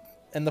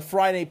and the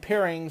Friday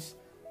pairings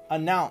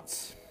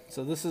announced.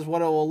 So this is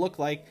what it will look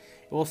like.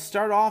 It will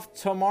start off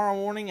tomorrow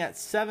morning at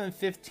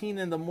 7:15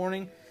 in the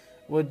morning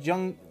with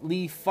Jung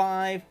Lee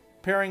 5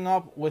 pairing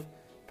up with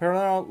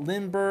Perino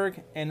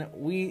Lindbergh and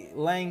Wei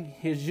Lang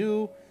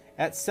Hiju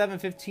at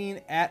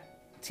 7:15 at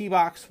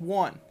T-Box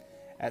 1.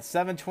 At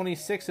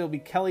 7:26, it'll be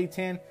Kelly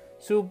Tan,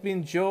 Soo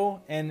Bin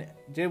Jo, and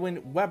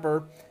Jadwin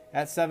Weber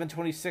at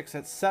 7:26.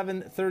 At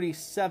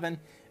 7:37,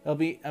 it'll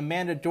be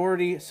Amanda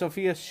Doherty,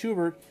 Sophia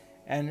Schubert,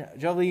 and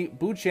Jolie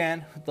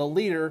Buchan, the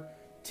leader,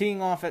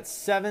 teeing off at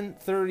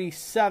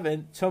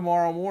 7:37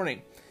 tomorrow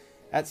morning.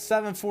 At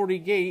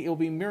 7:48, it'll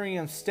be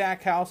Miriam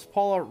Stackhouse,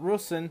 Paula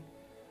Rusin,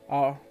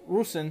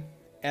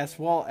 as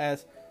well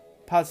as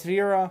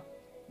Pasvira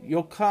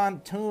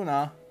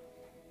Yokantuna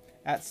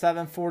at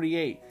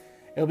 7:48.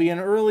 It'll be an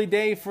early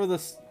day for the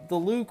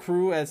Lou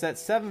crew, as at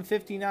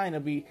 7:59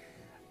 it'll be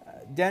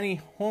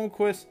Denny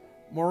Holmquist,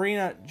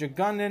 Marina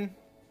Jagundan,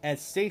 and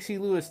Stacey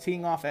Lewis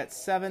teeing off at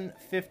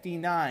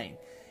 7:59.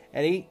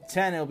 At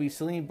 8:10 it'll be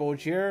Celine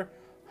Boger,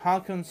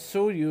 Hakan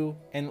Soyu,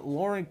 and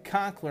Lauren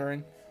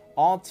Conklin,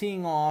 all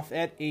teeing off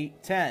at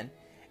 8:10.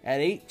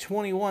 At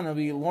 8:21 it'll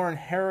be Lauren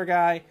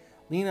Harrigai,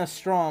 Lena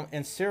Strom,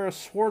 and Sarah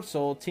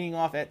Schwartzel teeing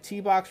off at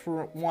T-Box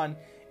 1.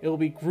 It will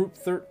be Group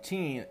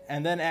 13.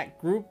 And then at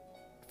Group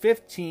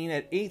 15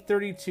 at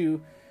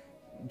 8:32,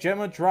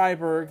 Gemma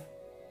Dryberg,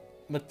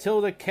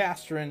 Matilda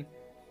Castron,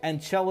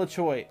 and Chella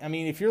Choi. I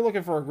mean, if you're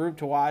looking for a group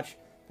to watch,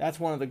 that's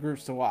one of the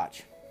groups to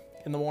watch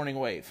in the morning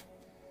wave.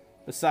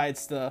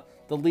 Besides the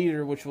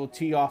leader, which will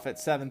tee off at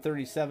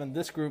 7:37.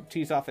 This group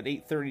tees off at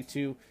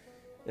 8:32.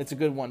 It's a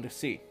good one to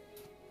see.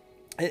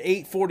 At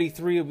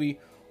 8:43, we'll be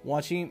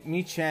watching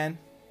Mi-chan,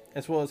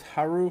 as well as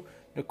Haru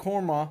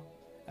Nakorma,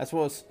 as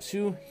well as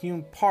Soo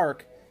Hyun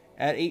Park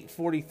at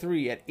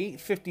 8:43. At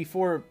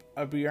 8:54,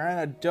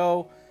 Brianna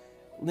Doe,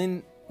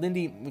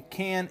 Lindy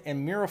McCann,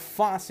 and Mira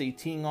Fossey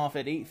teeing off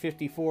at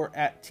 8:54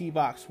 at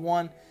T-Box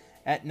 1.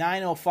 At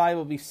 9:05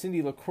 will be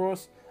Cindy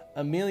LaCrosse,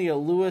 Amelia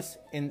Lewis,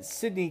 and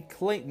Sydney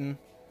Clayton,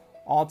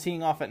 all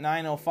teeing off at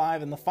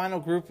 9:05. And the final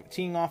group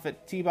teeing off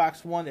at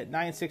T-Box 1 at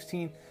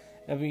 9:16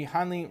 will be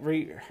Hanley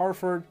Ray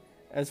Harford,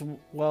 as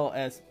well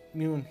as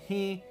Moon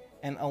Hee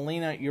and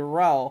Elena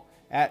Urel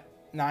at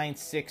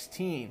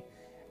 9:16.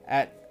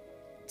 At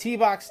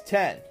T-Box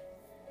 10,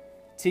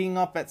 teeing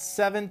up at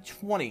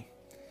 7:20,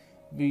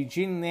 be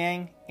Jin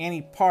Liang,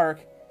 Annie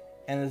Park,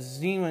 and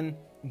Zeeman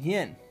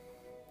Yin.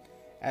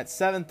 At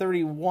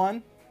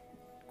 7:31,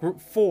 Group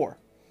 4,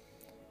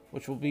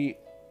 which will be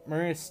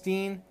Maria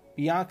Steen,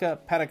 Bianca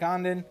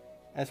Patagondan,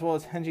 as well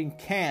as Henjin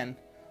Kan,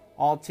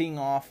 all teeing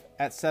off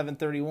at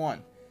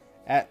 7:31.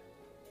 At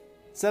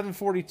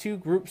 7:42,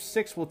 Group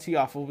 6 will tee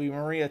off. Will be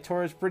Maria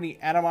Torres, Brittany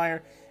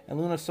Ademeyer, and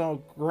Luna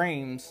Sono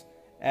Grames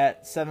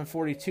at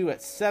 7:42.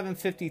 At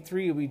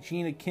 7:53 will be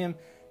Gina Kim,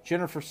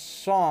 Jennifer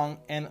Song,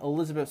 and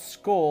Elizabeth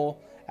Skoll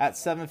at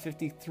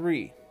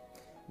 7:53.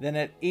 Then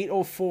at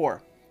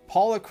 8:04,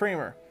 Paula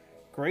Kramer,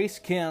 Grace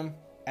Kim,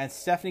 and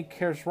Stephanie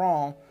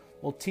Kersron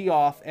will tee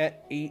off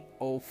at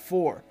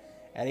 8:04.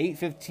 At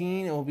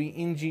 8:15, it will be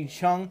Inji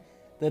Chung,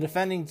 the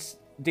defending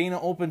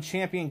Dana Open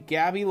champion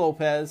Gabby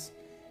Lopez,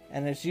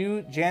 and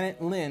Aju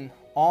Janet Lin,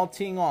 all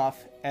teeing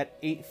off at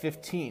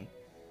 8:15.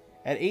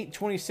 At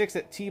 8:26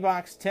 at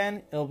T-Box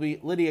 10, it'll be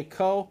Lydia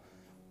Ko,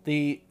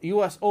 the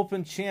U.S.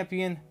 Open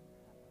champion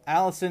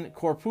Allison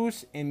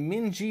Corpus, and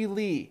Minji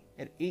Lee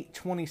at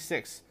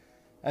 8:26.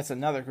 That's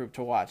another group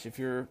to watch. If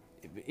you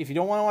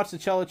don't want to watch the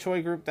Chella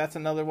Choi group, that's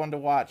another one to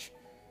watch.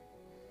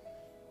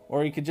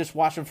 Or you could just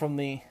watch them from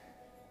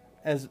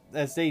as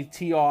they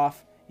tee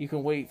off. You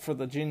can wait for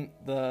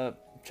the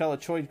Chella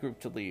Choi group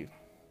to leave.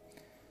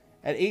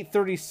 At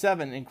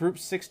 8:37 in Group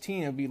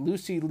 16, it'll be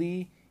Lucy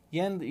Lee,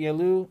 Yen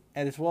Yalu,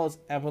 as well as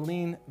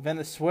Eveline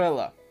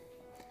Venezuela.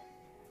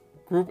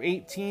 Group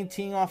 18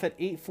 teeing off at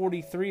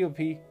 8:43 will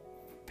be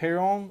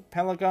Perron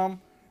Pelagum,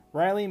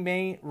 Riley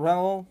May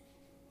Rennell,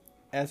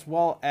 as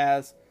well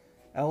as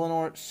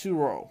Eleanor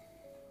Suro.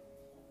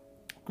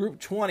 Group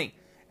 20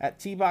 at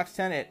T-Box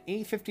 10 at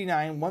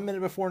 8:59, 1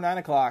 minute before 9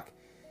 o'clock,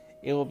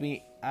 it will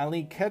be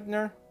Ali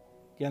Kedner,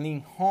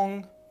 Yanin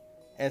Hong,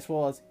 as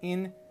well as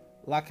In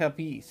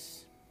Lakabek,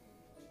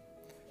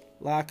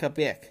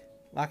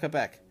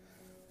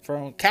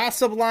 from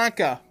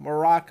Casablanca,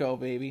 Morocco,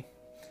 baby.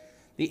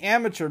 The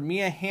amateur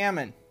Mia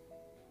Hammond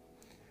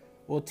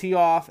will tee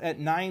off at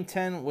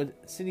 9:10 with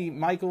Cindy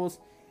Michaels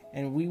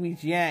and Wee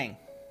Jiang.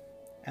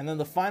 And then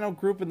the final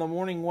group in the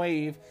morning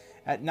wave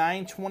at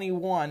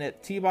 9:21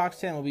 at T-Box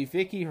 10 will be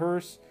Vicky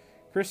Hurst,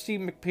 Christy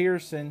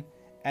McPherson,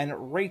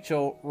 and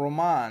Rachel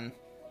Roman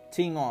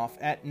teeing off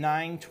at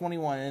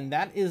 9:21. And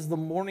that is the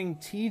morning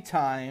tee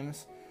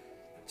times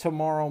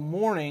tomorrow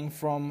morning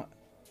from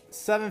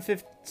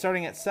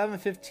starting at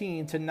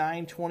 7:15 to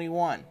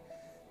 9:21.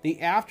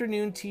 The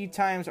afternoon tee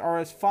times are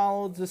as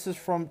follows. This is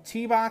from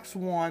T-Box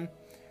 1,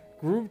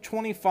 Group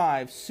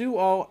 25, Sue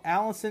O,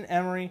 Allison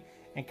Emery,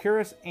 and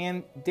Karis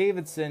Ann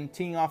Davidson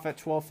teeing off at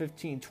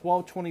 12:15.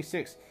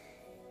 12:26,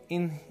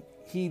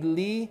 In-hee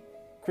Lee,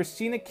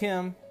 Christina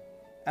Kim,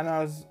 and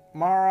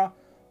Asmara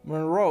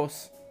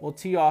Monrose will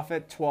tee off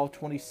at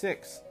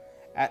 12:26.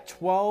 At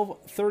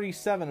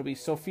 12:37, it'll be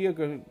Sofia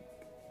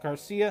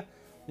Garcia,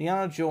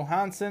 Liana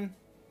Johansson,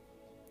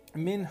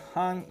 Min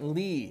Han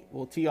Lee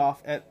will tee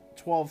off at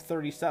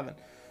 12:37.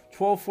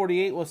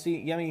 12:48, we'll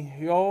see Yemi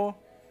Hyo,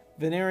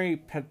 Veneri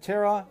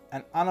Patera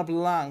and Ana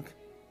Blanc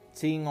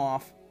teeing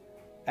off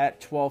at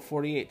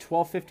 12:48.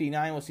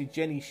 12:59, we'll see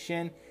Jenny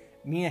Shin,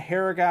 Mia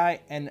Haragai,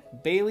 and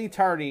Bailey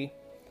Tardy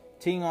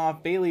teeing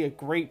off. Bailey, a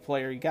great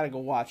player. You got to go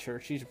watch her.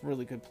 She's a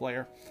really good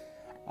player.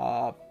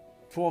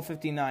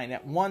 12:59.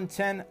 At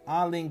 1:10,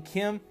 Ah-Ling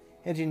Kim,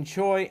 Hyejin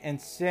Choi,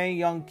 and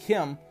Se-Young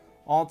Kim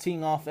all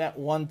teeing off at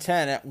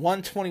 1:10. At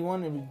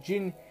 1:21, it was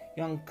Jin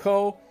Young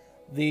Ko,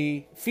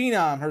 the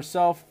phenom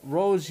herself,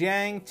 Rose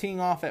Yang, teeing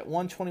off at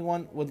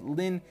 1:21 with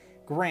Lynn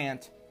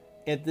Grant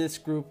at this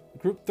group.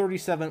 Group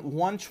 37,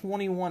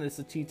 1:21 is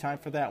the tee time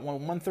for that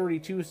one.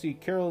 1:32, see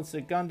Carolyn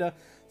Segunda,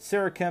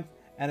 Sarah Kemp,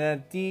 and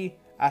Adi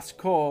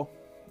Asko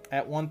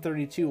at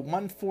 1:32.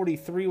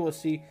 1:43, we'll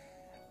see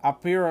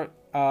Apakura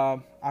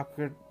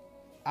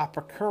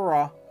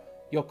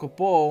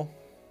Yokobo,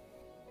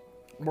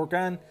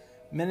 Morgan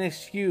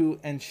Menescu,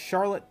 and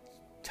Charlotte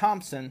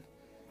Thompson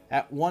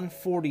at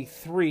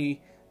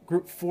 1:43.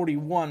 Group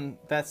 41,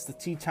 that's the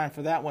tee time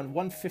for that one.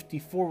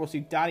 1:54, we'll see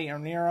Dottie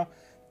Arnera,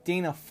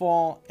 Dana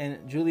Fall,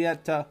 and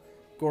Julieta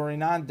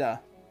Gorinanda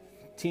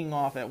teeing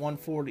off at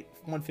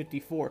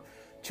 1:54.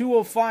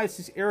 2:05, this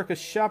is Erica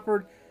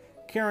Shepard,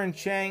 Karen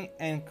Chang,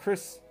 and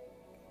Chris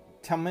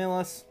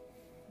Tamilis.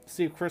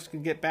 See if Chris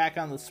can get back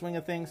on the swing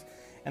of things.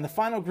 And the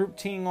final group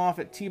teeing off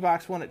at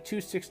T-Box 1 at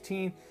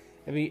 2:16.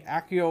 It'll be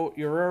Akio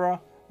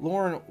Urera,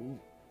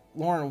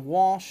 Lauren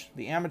Walsh,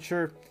 the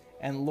amateur,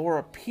 and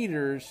Laura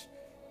Peters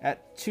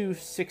at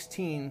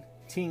 2:16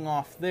 teeing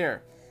off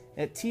there.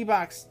 At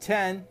T-Box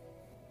 10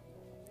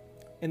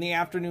 in the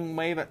afternoon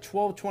wave at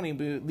 12:20,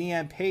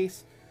 Leanne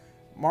Pace,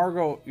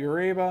 Margot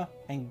Ureba,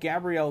 and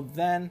Gabrielle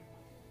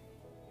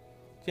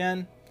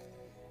Jen.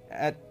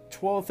 At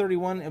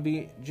 12:31, it'll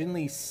be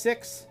Jinli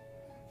 6,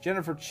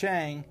 Jennifer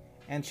Chang,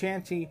 and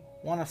Chanti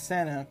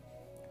Wanasana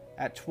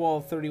at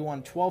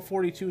 12:31.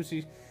 12:42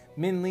 is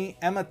Min Lee,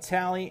 Emma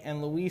Talley,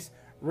 and Louise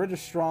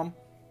Ritterstrom.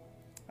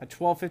 At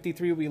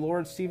 12:53 will be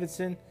Lauren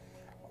Stevenson,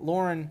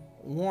 Lauren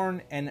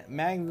Warren, and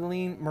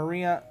Magdalene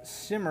Maria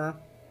Simmer.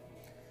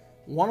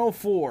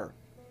 104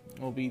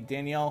 will be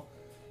Danielle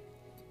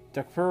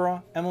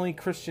Dakpura, Emily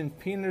Christian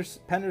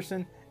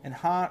Penderson, and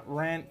Ha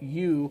Ran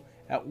Yu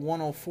at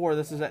 104.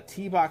 This is at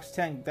T-Box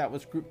 10. That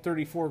was Group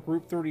 34.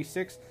 Group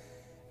 36,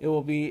 it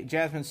will be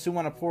Jasmine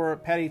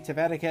Suwanapura, Patty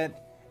Tavatiket,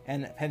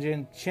 and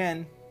Penjin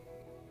Chen.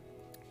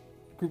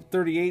 Group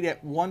 38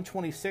 at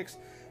 126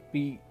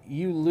 be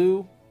Yu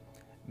Lu,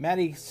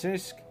 Maddie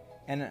Sisk,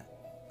 and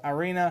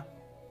Irina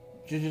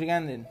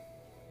Jujigandin.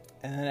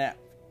 And then at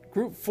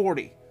Group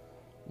 40,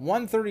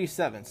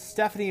 137,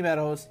 Stephanie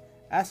Meadows,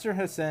 Esther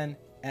Hassan,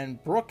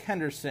 and Brooke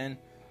Henderson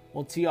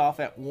will tee off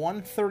at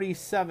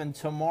 1:37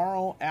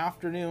 tomorrow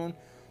afternoon.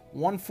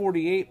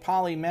 1:48,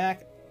 Polly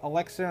Mack,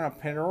 Alexandra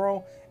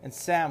Pedro, and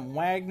Sam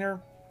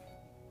Wagner.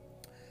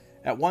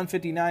 At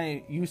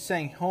 1:59, Yu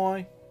Sang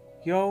Hoi,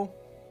 Yo,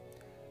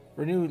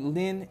 Renu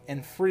Lin,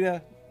 and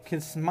Frida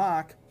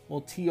Kismak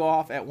will tee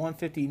off at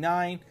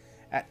 1:59.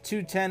 At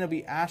 2:10, it'll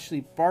be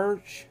Ashley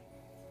Birch,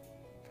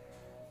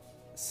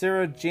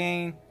 Sarah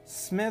Jane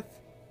Smith,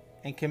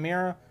 and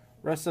Kamara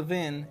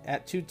Resavin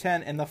at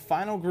 2:10. And the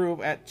final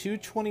group at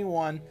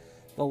 2:21,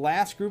 the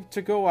last group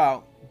to go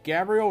out,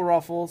 Gabrielle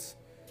Ruffles,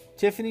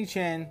 Tiffany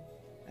Chen,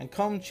 and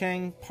Kum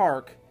Chang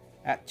Park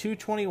at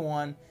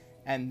 2:21.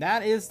 And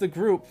that is the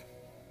group.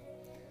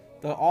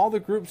 All the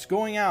groups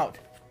going out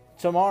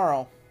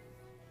tomorrow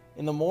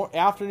in the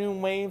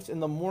afternoon waves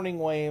and the morning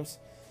waves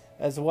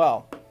as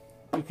well.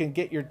 You can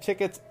get your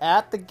tickets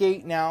at the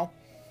gate now.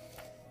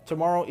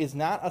 Tomorrow is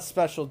not a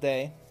special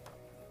day.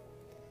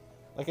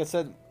 Like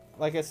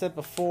I said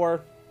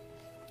before,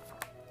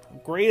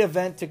 great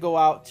event to go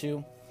out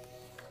to.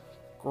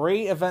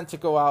 Great event to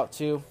go out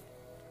to.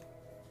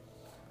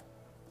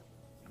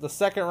 The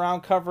second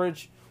round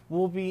coverage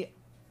will be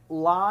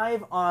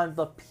live on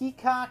the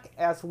Peacock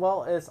as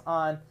well as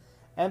on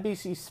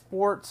NBC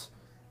Sports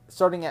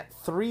starting at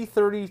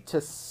 3:30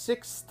 to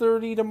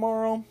 6:30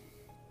 tomorrow.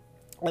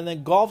 And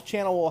then Golf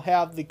Channel will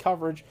have the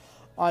coverage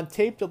on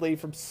tape delay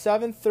from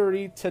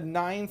 7:30 to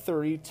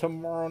 9:30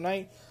 tomorrow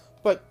night.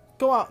 But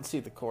go out and see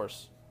the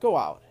course. Go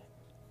out.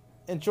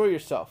 Enjoy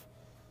yourself.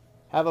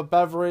 Have a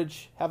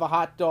beverage. Have a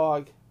hot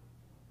dog.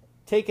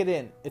 Take it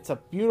in. It's a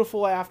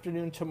beautiful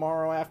afternoon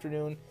tomorrow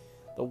afternoon.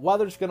 The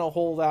weather's going to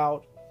hold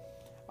out.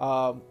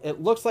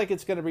 It looks like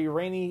it's going to be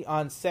rainy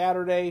on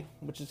Saturday,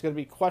 which is going to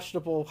be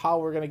questionable how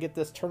we're going to get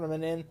this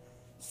tournament in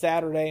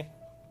Saturday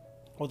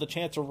with a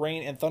chance of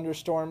rain and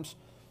thunderstorms.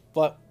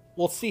 But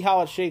we'll see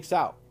how it shakes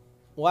out.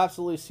 We'll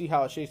absolutely see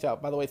how it shakes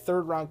out. By the way,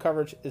 third round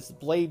coverage is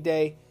Blade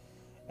Day,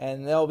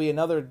 and there'll be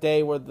another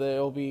day where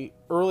there'll be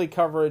early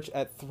coverage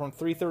from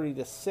 3:30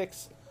 to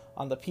 6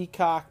 on the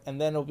Peacock,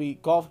 and then it'll be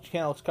Golf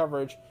Channel's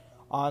coverage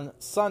on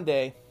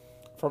Sunday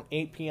from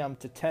 8 p.m.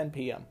 to 10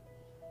 p.m.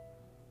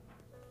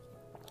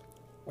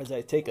 as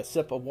I take a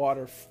sip of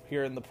water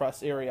here in the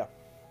press area.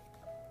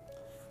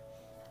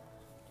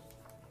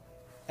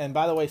 And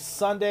by the way,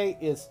 Sunday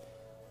it's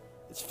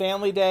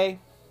Family Day,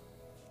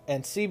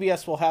 and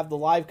CBS will have the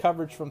live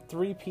coverage from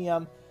 3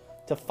 p.m.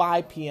 to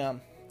 5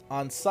 p.m.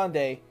 on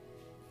Sunday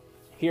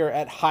here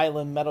at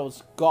Highland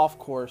Meadows Golf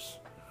Course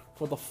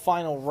for the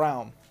final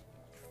round.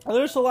 And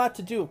there's a lot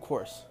to do, of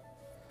course.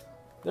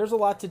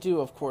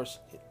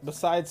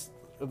 Besides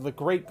the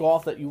great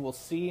golf that you will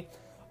see,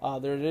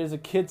 there is a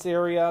kids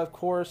area, of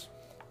course,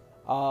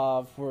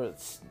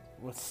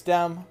 with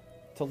STEM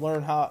to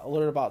learn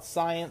about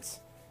science,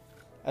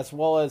 as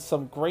well as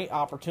some great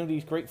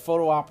opportunities, great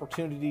photo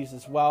opportunities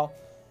as well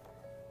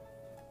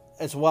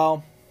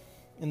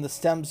in the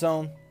STEM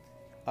zone.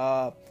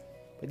 But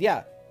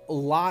yeah,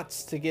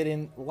 lots to get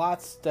in,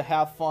 lots to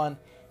have fun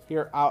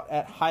here out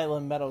at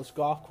Highland Meadows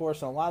Golf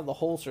Course, and a lot of the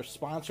holes are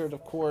sponsored,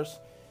 of course.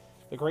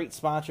 The great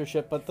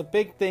sponsorship, but the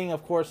big thing,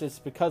 of course, is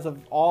because of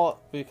all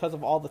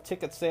the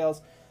ticket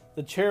sales,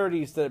 the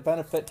charities that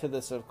benefit to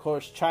this, of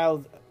course,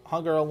 Child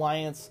Hunger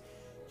Alliance,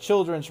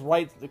 Children's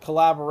Right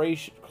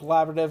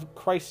Collaborative,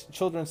 Christ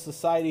Children's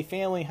Society,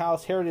 Family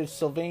House, Heritage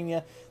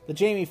Sylvania, the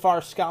Jamie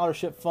Farr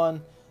Scholarship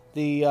Fund,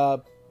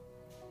 the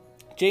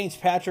James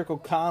Patrick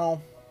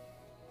O'Connell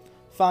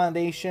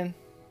Foundation.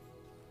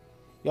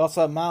 You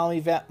also have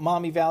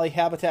Maumee Valley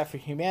Habitat for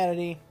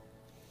Humanity.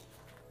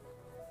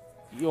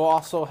 You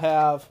also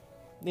have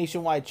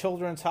Nationwide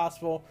Children's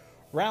Hospital,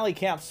 Rally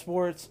Camp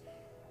Sports,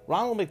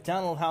 Ronald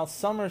McDonald House,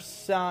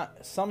 Sunshine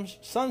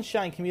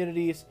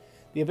Communities,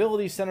 the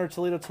Ability Center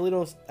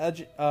Toledo's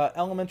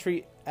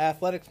Elementary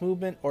Athletics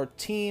Movement or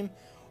Team,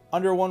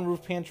 Under One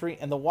Roof Pantry,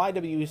 and the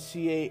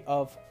YWCA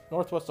of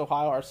Northwest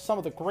Ohio are some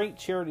of the great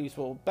charities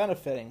will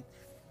benefiting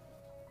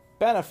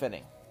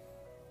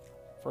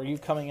for you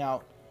coming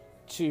out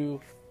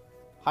to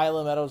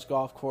Highland Meadows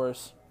Golf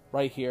Course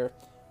right here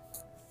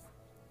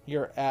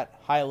at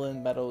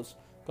Highland Meadows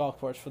Golf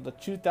Course for the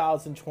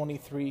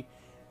 2023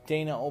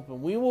 Dana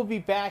Open. We will be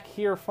back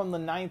here from the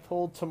 9th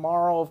hole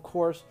tomorrow, of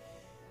course.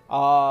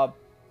 We're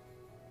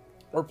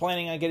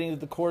planning on getting to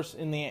the course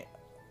in the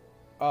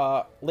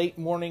late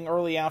morning,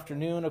 early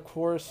afternoon, of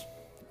course,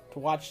 to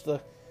watch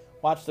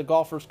the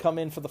golfers come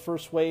in for the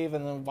first wave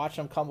and then watch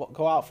them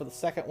go out for the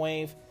second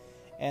wave.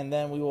 And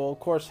then we will,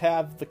 of course,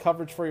 have the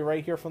coverage for you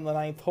right here from the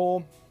 9th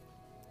hole.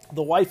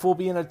 The wife will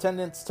be in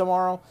attendance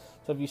tomorrow.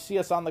 So if you see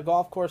us on the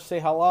golf course, say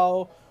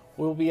hello.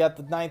 We'll be at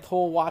the 9th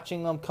hole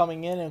watching them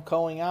coming in and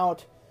going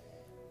out.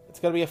 It's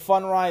going to be a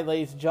fun ride,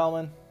 ladies and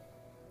gentlemen.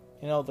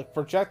 You know, the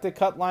projected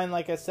cut line,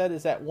 like I said,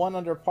 is at 1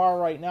 under par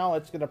right now.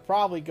 It's going to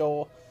probably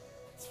go...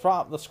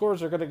 the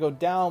scores are going to go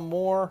down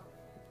more.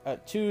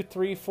 At 2,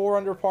 3, 4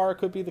 under par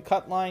could be the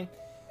cut line.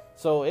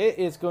 So it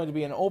is going to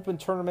be an open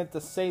tournament,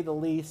 to say the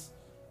least,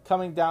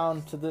 coming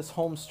down to this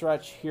home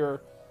stretch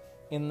here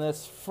in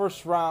this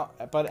first round.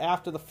 But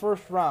after the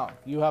first round,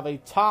 you have a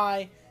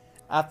tie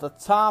at the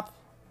top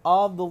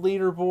of the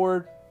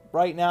leaderboard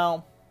right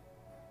now,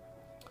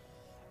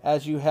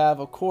 as you have,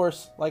 of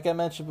course, like I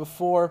mentioned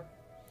before,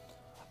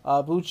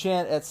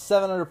 Bouchant at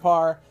 7 under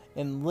par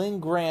and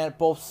Lynn Grant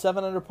both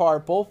 7 under par.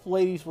 Both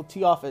ladies will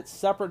tee off at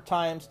separate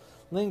times.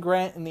 Lynn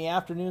Grant in the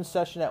afternoon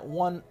session at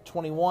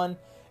 1:21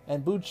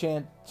 and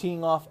Bouchant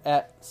teeing off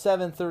at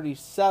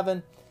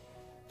 7:37.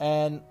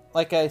 And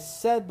like I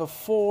said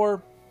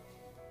before,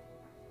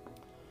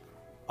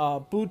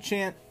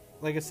 Bouchant,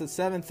 like I said,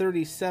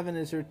 7:37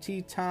 is her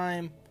tee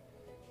time.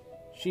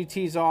 She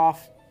tees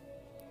off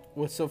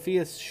with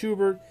Sophia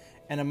Schubert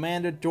and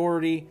Amanda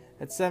Doherty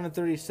at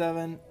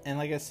 7:37. And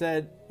like I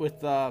said,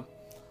 with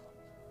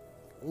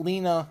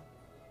Lynn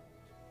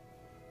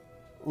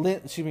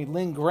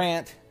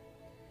Grant,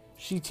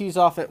 she tees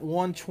off at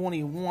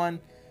 1:21.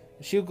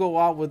 She'll go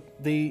out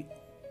with the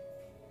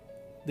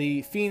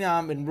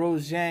Phenom and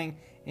Rose Zhang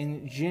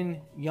and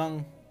Jin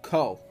Young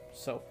Ko.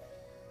 So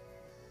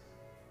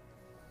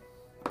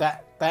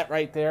that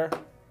right there,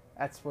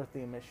 that's worth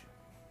the admission.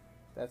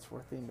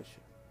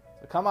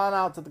 So come on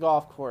out to the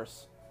golf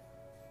course.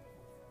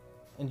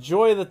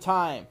 Enjoy the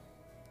time.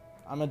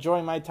 I'm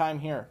enjoying my time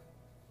here.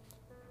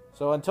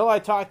 So until I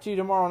talk to you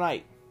tomorrow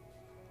night,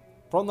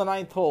 from the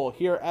 9th hole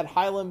here at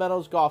Highland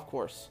Meadows Golf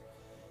Course,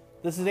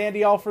 this is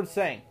Andy Alford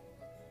saying,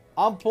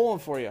 I'm pulling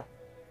for you.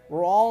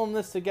 We're all in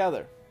this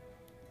together.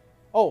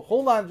 Oh,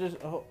 hold on, just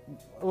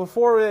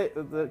before,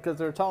 because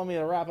they're telling me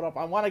to wrap it up,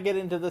 I want to get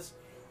into this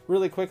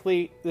really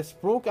quickly. This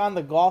broke on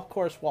the golf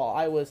course while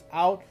I was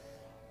out,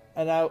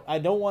 and I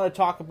don't want to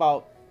talk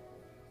about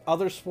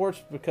other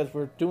sports because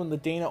we're doing the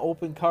Dana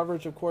Open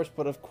coverage, of course,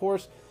 but of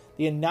course,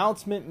 the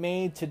announcement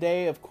made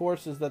today, of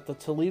course, is that the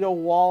Toledo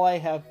Walleye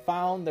have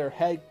found their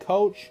head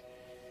coach.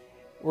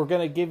 We'll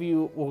give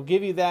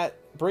you that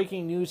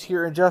breaking news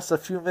here in just a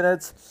few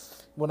minutes.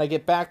 When I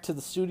get back to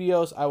the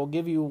studios, I will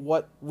give you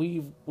what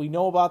we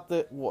know about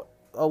a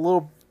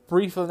little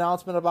brief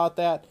announcement about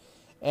that,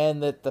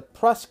 and that the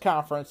press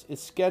conference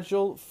is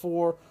scheduled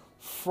for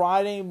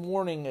Friday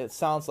morning. It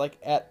sounds like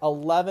at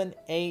 11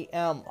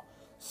 a.m.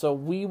 So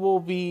we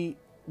won't be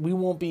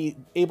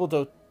able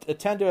to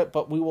attend to it,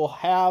 but we will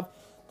have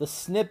the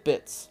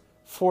snippets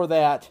for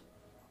that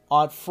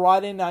on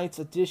Friday night's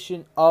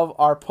edition of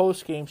our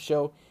post-game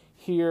show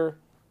here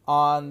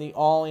on the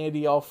All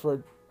Andy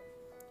Alford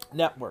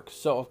Network.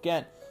 So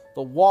again,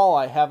 the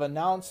Walleye have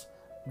announced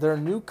their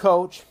new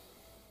coach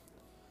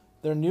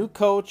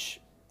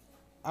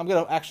I'm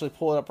gonna actually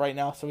pull it up right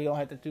now, so we don't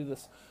have to do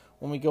this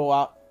when we go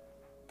out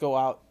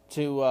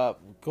to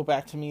go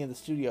back to me in the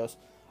studios.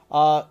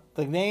 The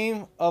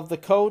name of the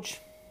coach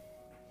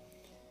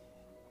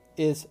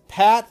is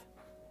Pat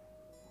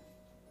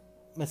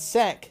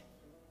Mekes,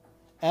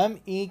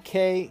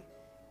 Mekes,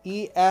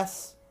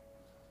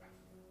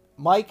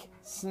 Mike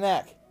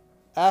Snack,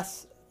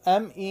 Semikesch.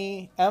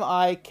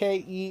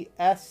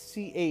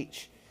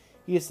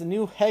 He is the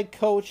new head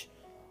coach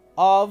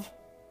of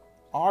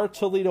our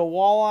Toledo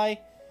Walleye.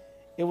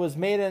 It was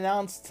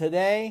announced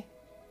today.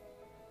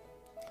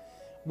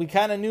 We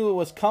kind of knew it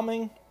was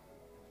coming.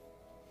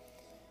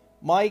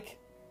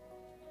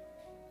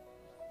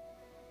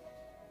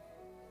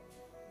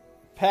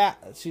 Pat.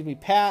 It's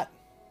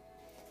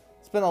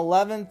been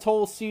 11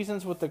 total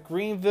seasons with the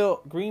Green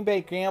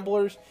Bay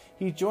Gamblers.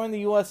 He joined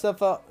the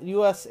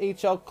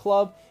USHL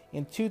club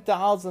in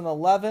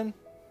 2011.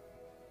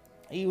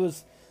 He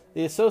was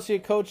the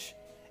associate coach,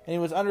 and he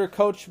was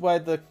undercoached by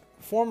the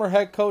former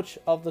head coach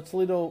of the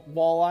Toledo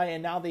Walleye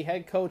and now the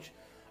head coach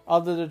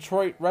of the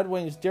Detroit Red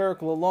Wings, Derek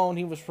Lalonde.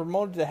 He was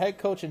promoted to head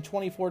coach in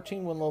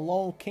 2014 when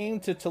Lalonde came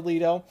to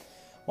Toledo.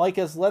 Mike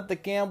has led the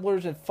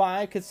Gamblers in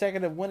 5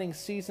 consecutive winning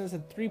seasons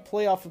and 3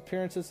 playoff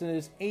appearances in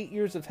his 8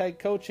 years of head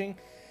coaching.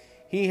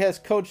 He has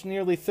coached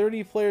nearly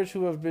 30 players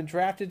who have been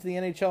drafted to the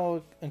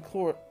NHL,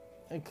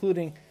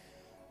 including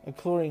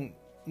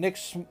Nick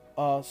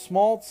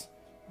Schmaltz,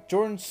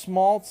 Jordan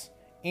Schmaltz,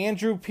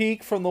 Andrew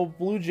Peeke from the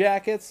Blue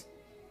Jackets,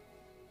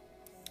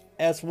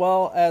 as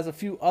well as a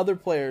few other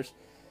players.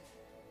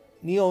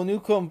 Neil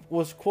Newcomb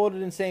was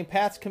quoted in saying,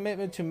 Pat's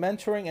commitment to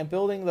mentoring and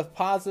building the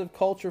positive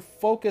culture,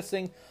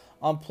 focusing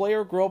on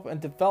player growth and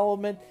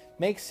development,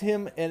 makes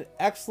him an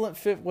excellent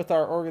fit with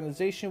our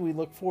organization. We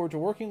look forward to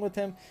working with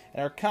him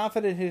and are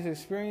confident his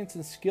experience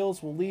and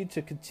skills will lead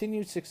to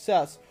continued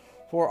success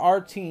for our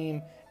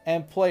team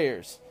and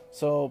players.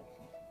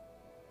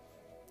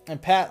 And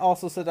Pat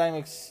also said,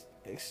 I'm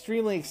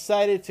extremely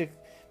excited to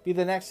be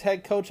the next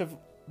head coach of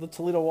the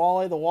Toledo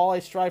Walleye. The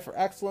Walleye strive for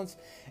excellence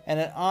and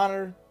an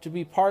honor to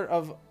be part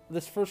of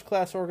this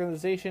first-class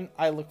organization.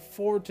 I look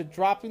forward to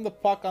dropping the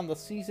puck on the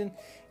season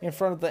in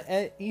front of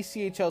the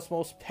ECHL's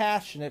most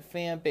passionate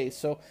fan base.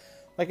 So,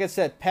 like I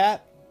said,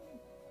 Pat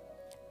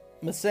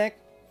Mekes,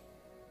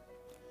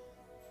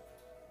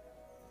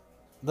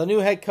 the new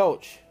head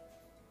coach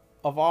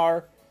of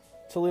our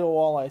Toledo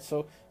Walleye.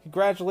 So,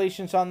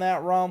 congratulations on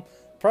that, Rum.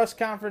 Press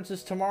conference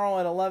is tomorrow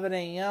at 11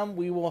 a.m.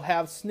 We will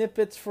have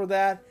snippets for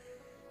that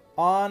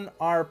on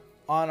our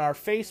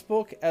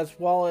Facebook as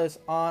well as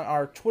on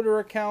our Twitter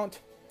account.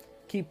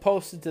 Keep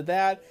posted to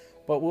that,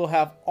 but we'll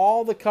have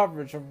all the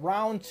coverage of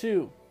round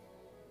 2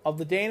 of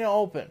the Dana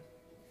Open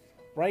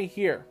right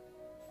here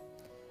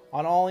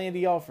on All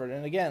Andy Alford.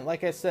 And again,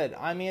 like I said,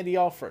 I'm Andy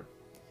Alford.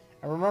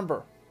 And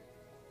remember,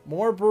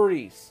 more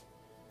birdies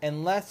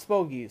and less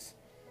bogeys,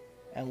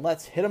 and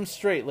let's hit them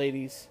straight,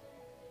 ladies,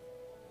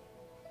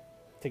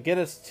 to get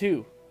us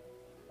to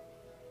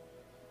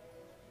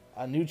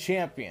a new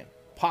champion,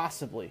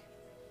 possibly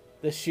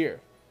this year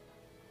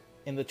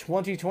in the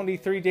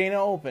 2023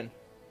 Dana Open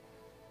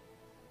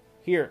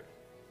here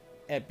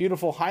at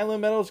beautiful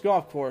Highland Meadows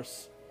Golf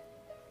Course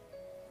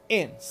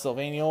in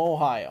Sylvania,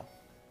 Ohio.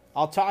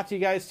 I'll talk to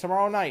you guys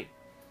tomorrow night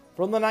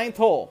from the 9th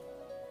hole.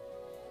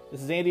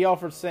 This is Andy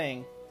Alford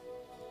saying,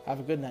 have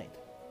a good night.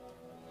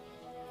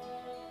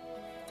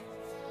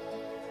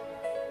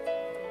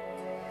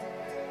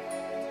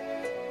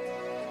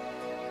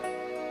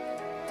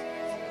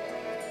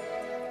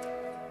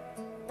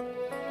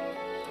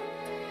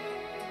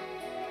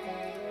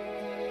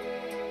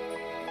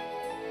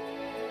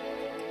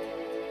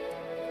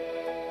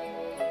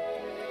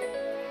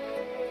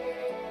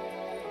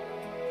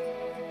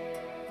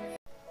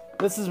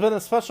 This has been a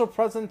special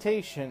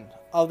presentation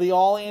of the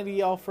All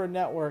Andy Alford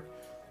Network,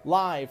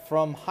 live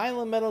from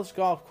Highland Meadows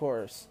Golf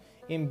Course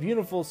in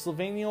beautiful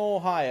Sylvania,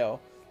 Ohio.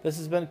 This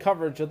has been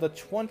coverage of the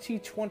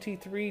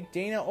 2023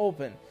 Dana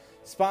Open,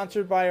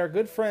 sponsored by our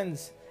good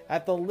friends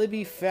at the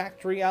Libby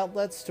Factory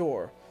Outlet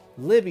Store.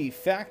 Libby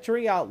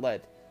Factory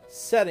Outlet,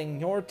 setting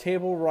your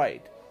table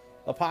right.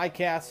 The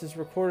podcast is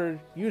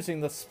recorded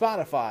using the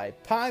Spotify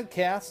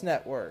Podcast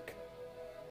Network.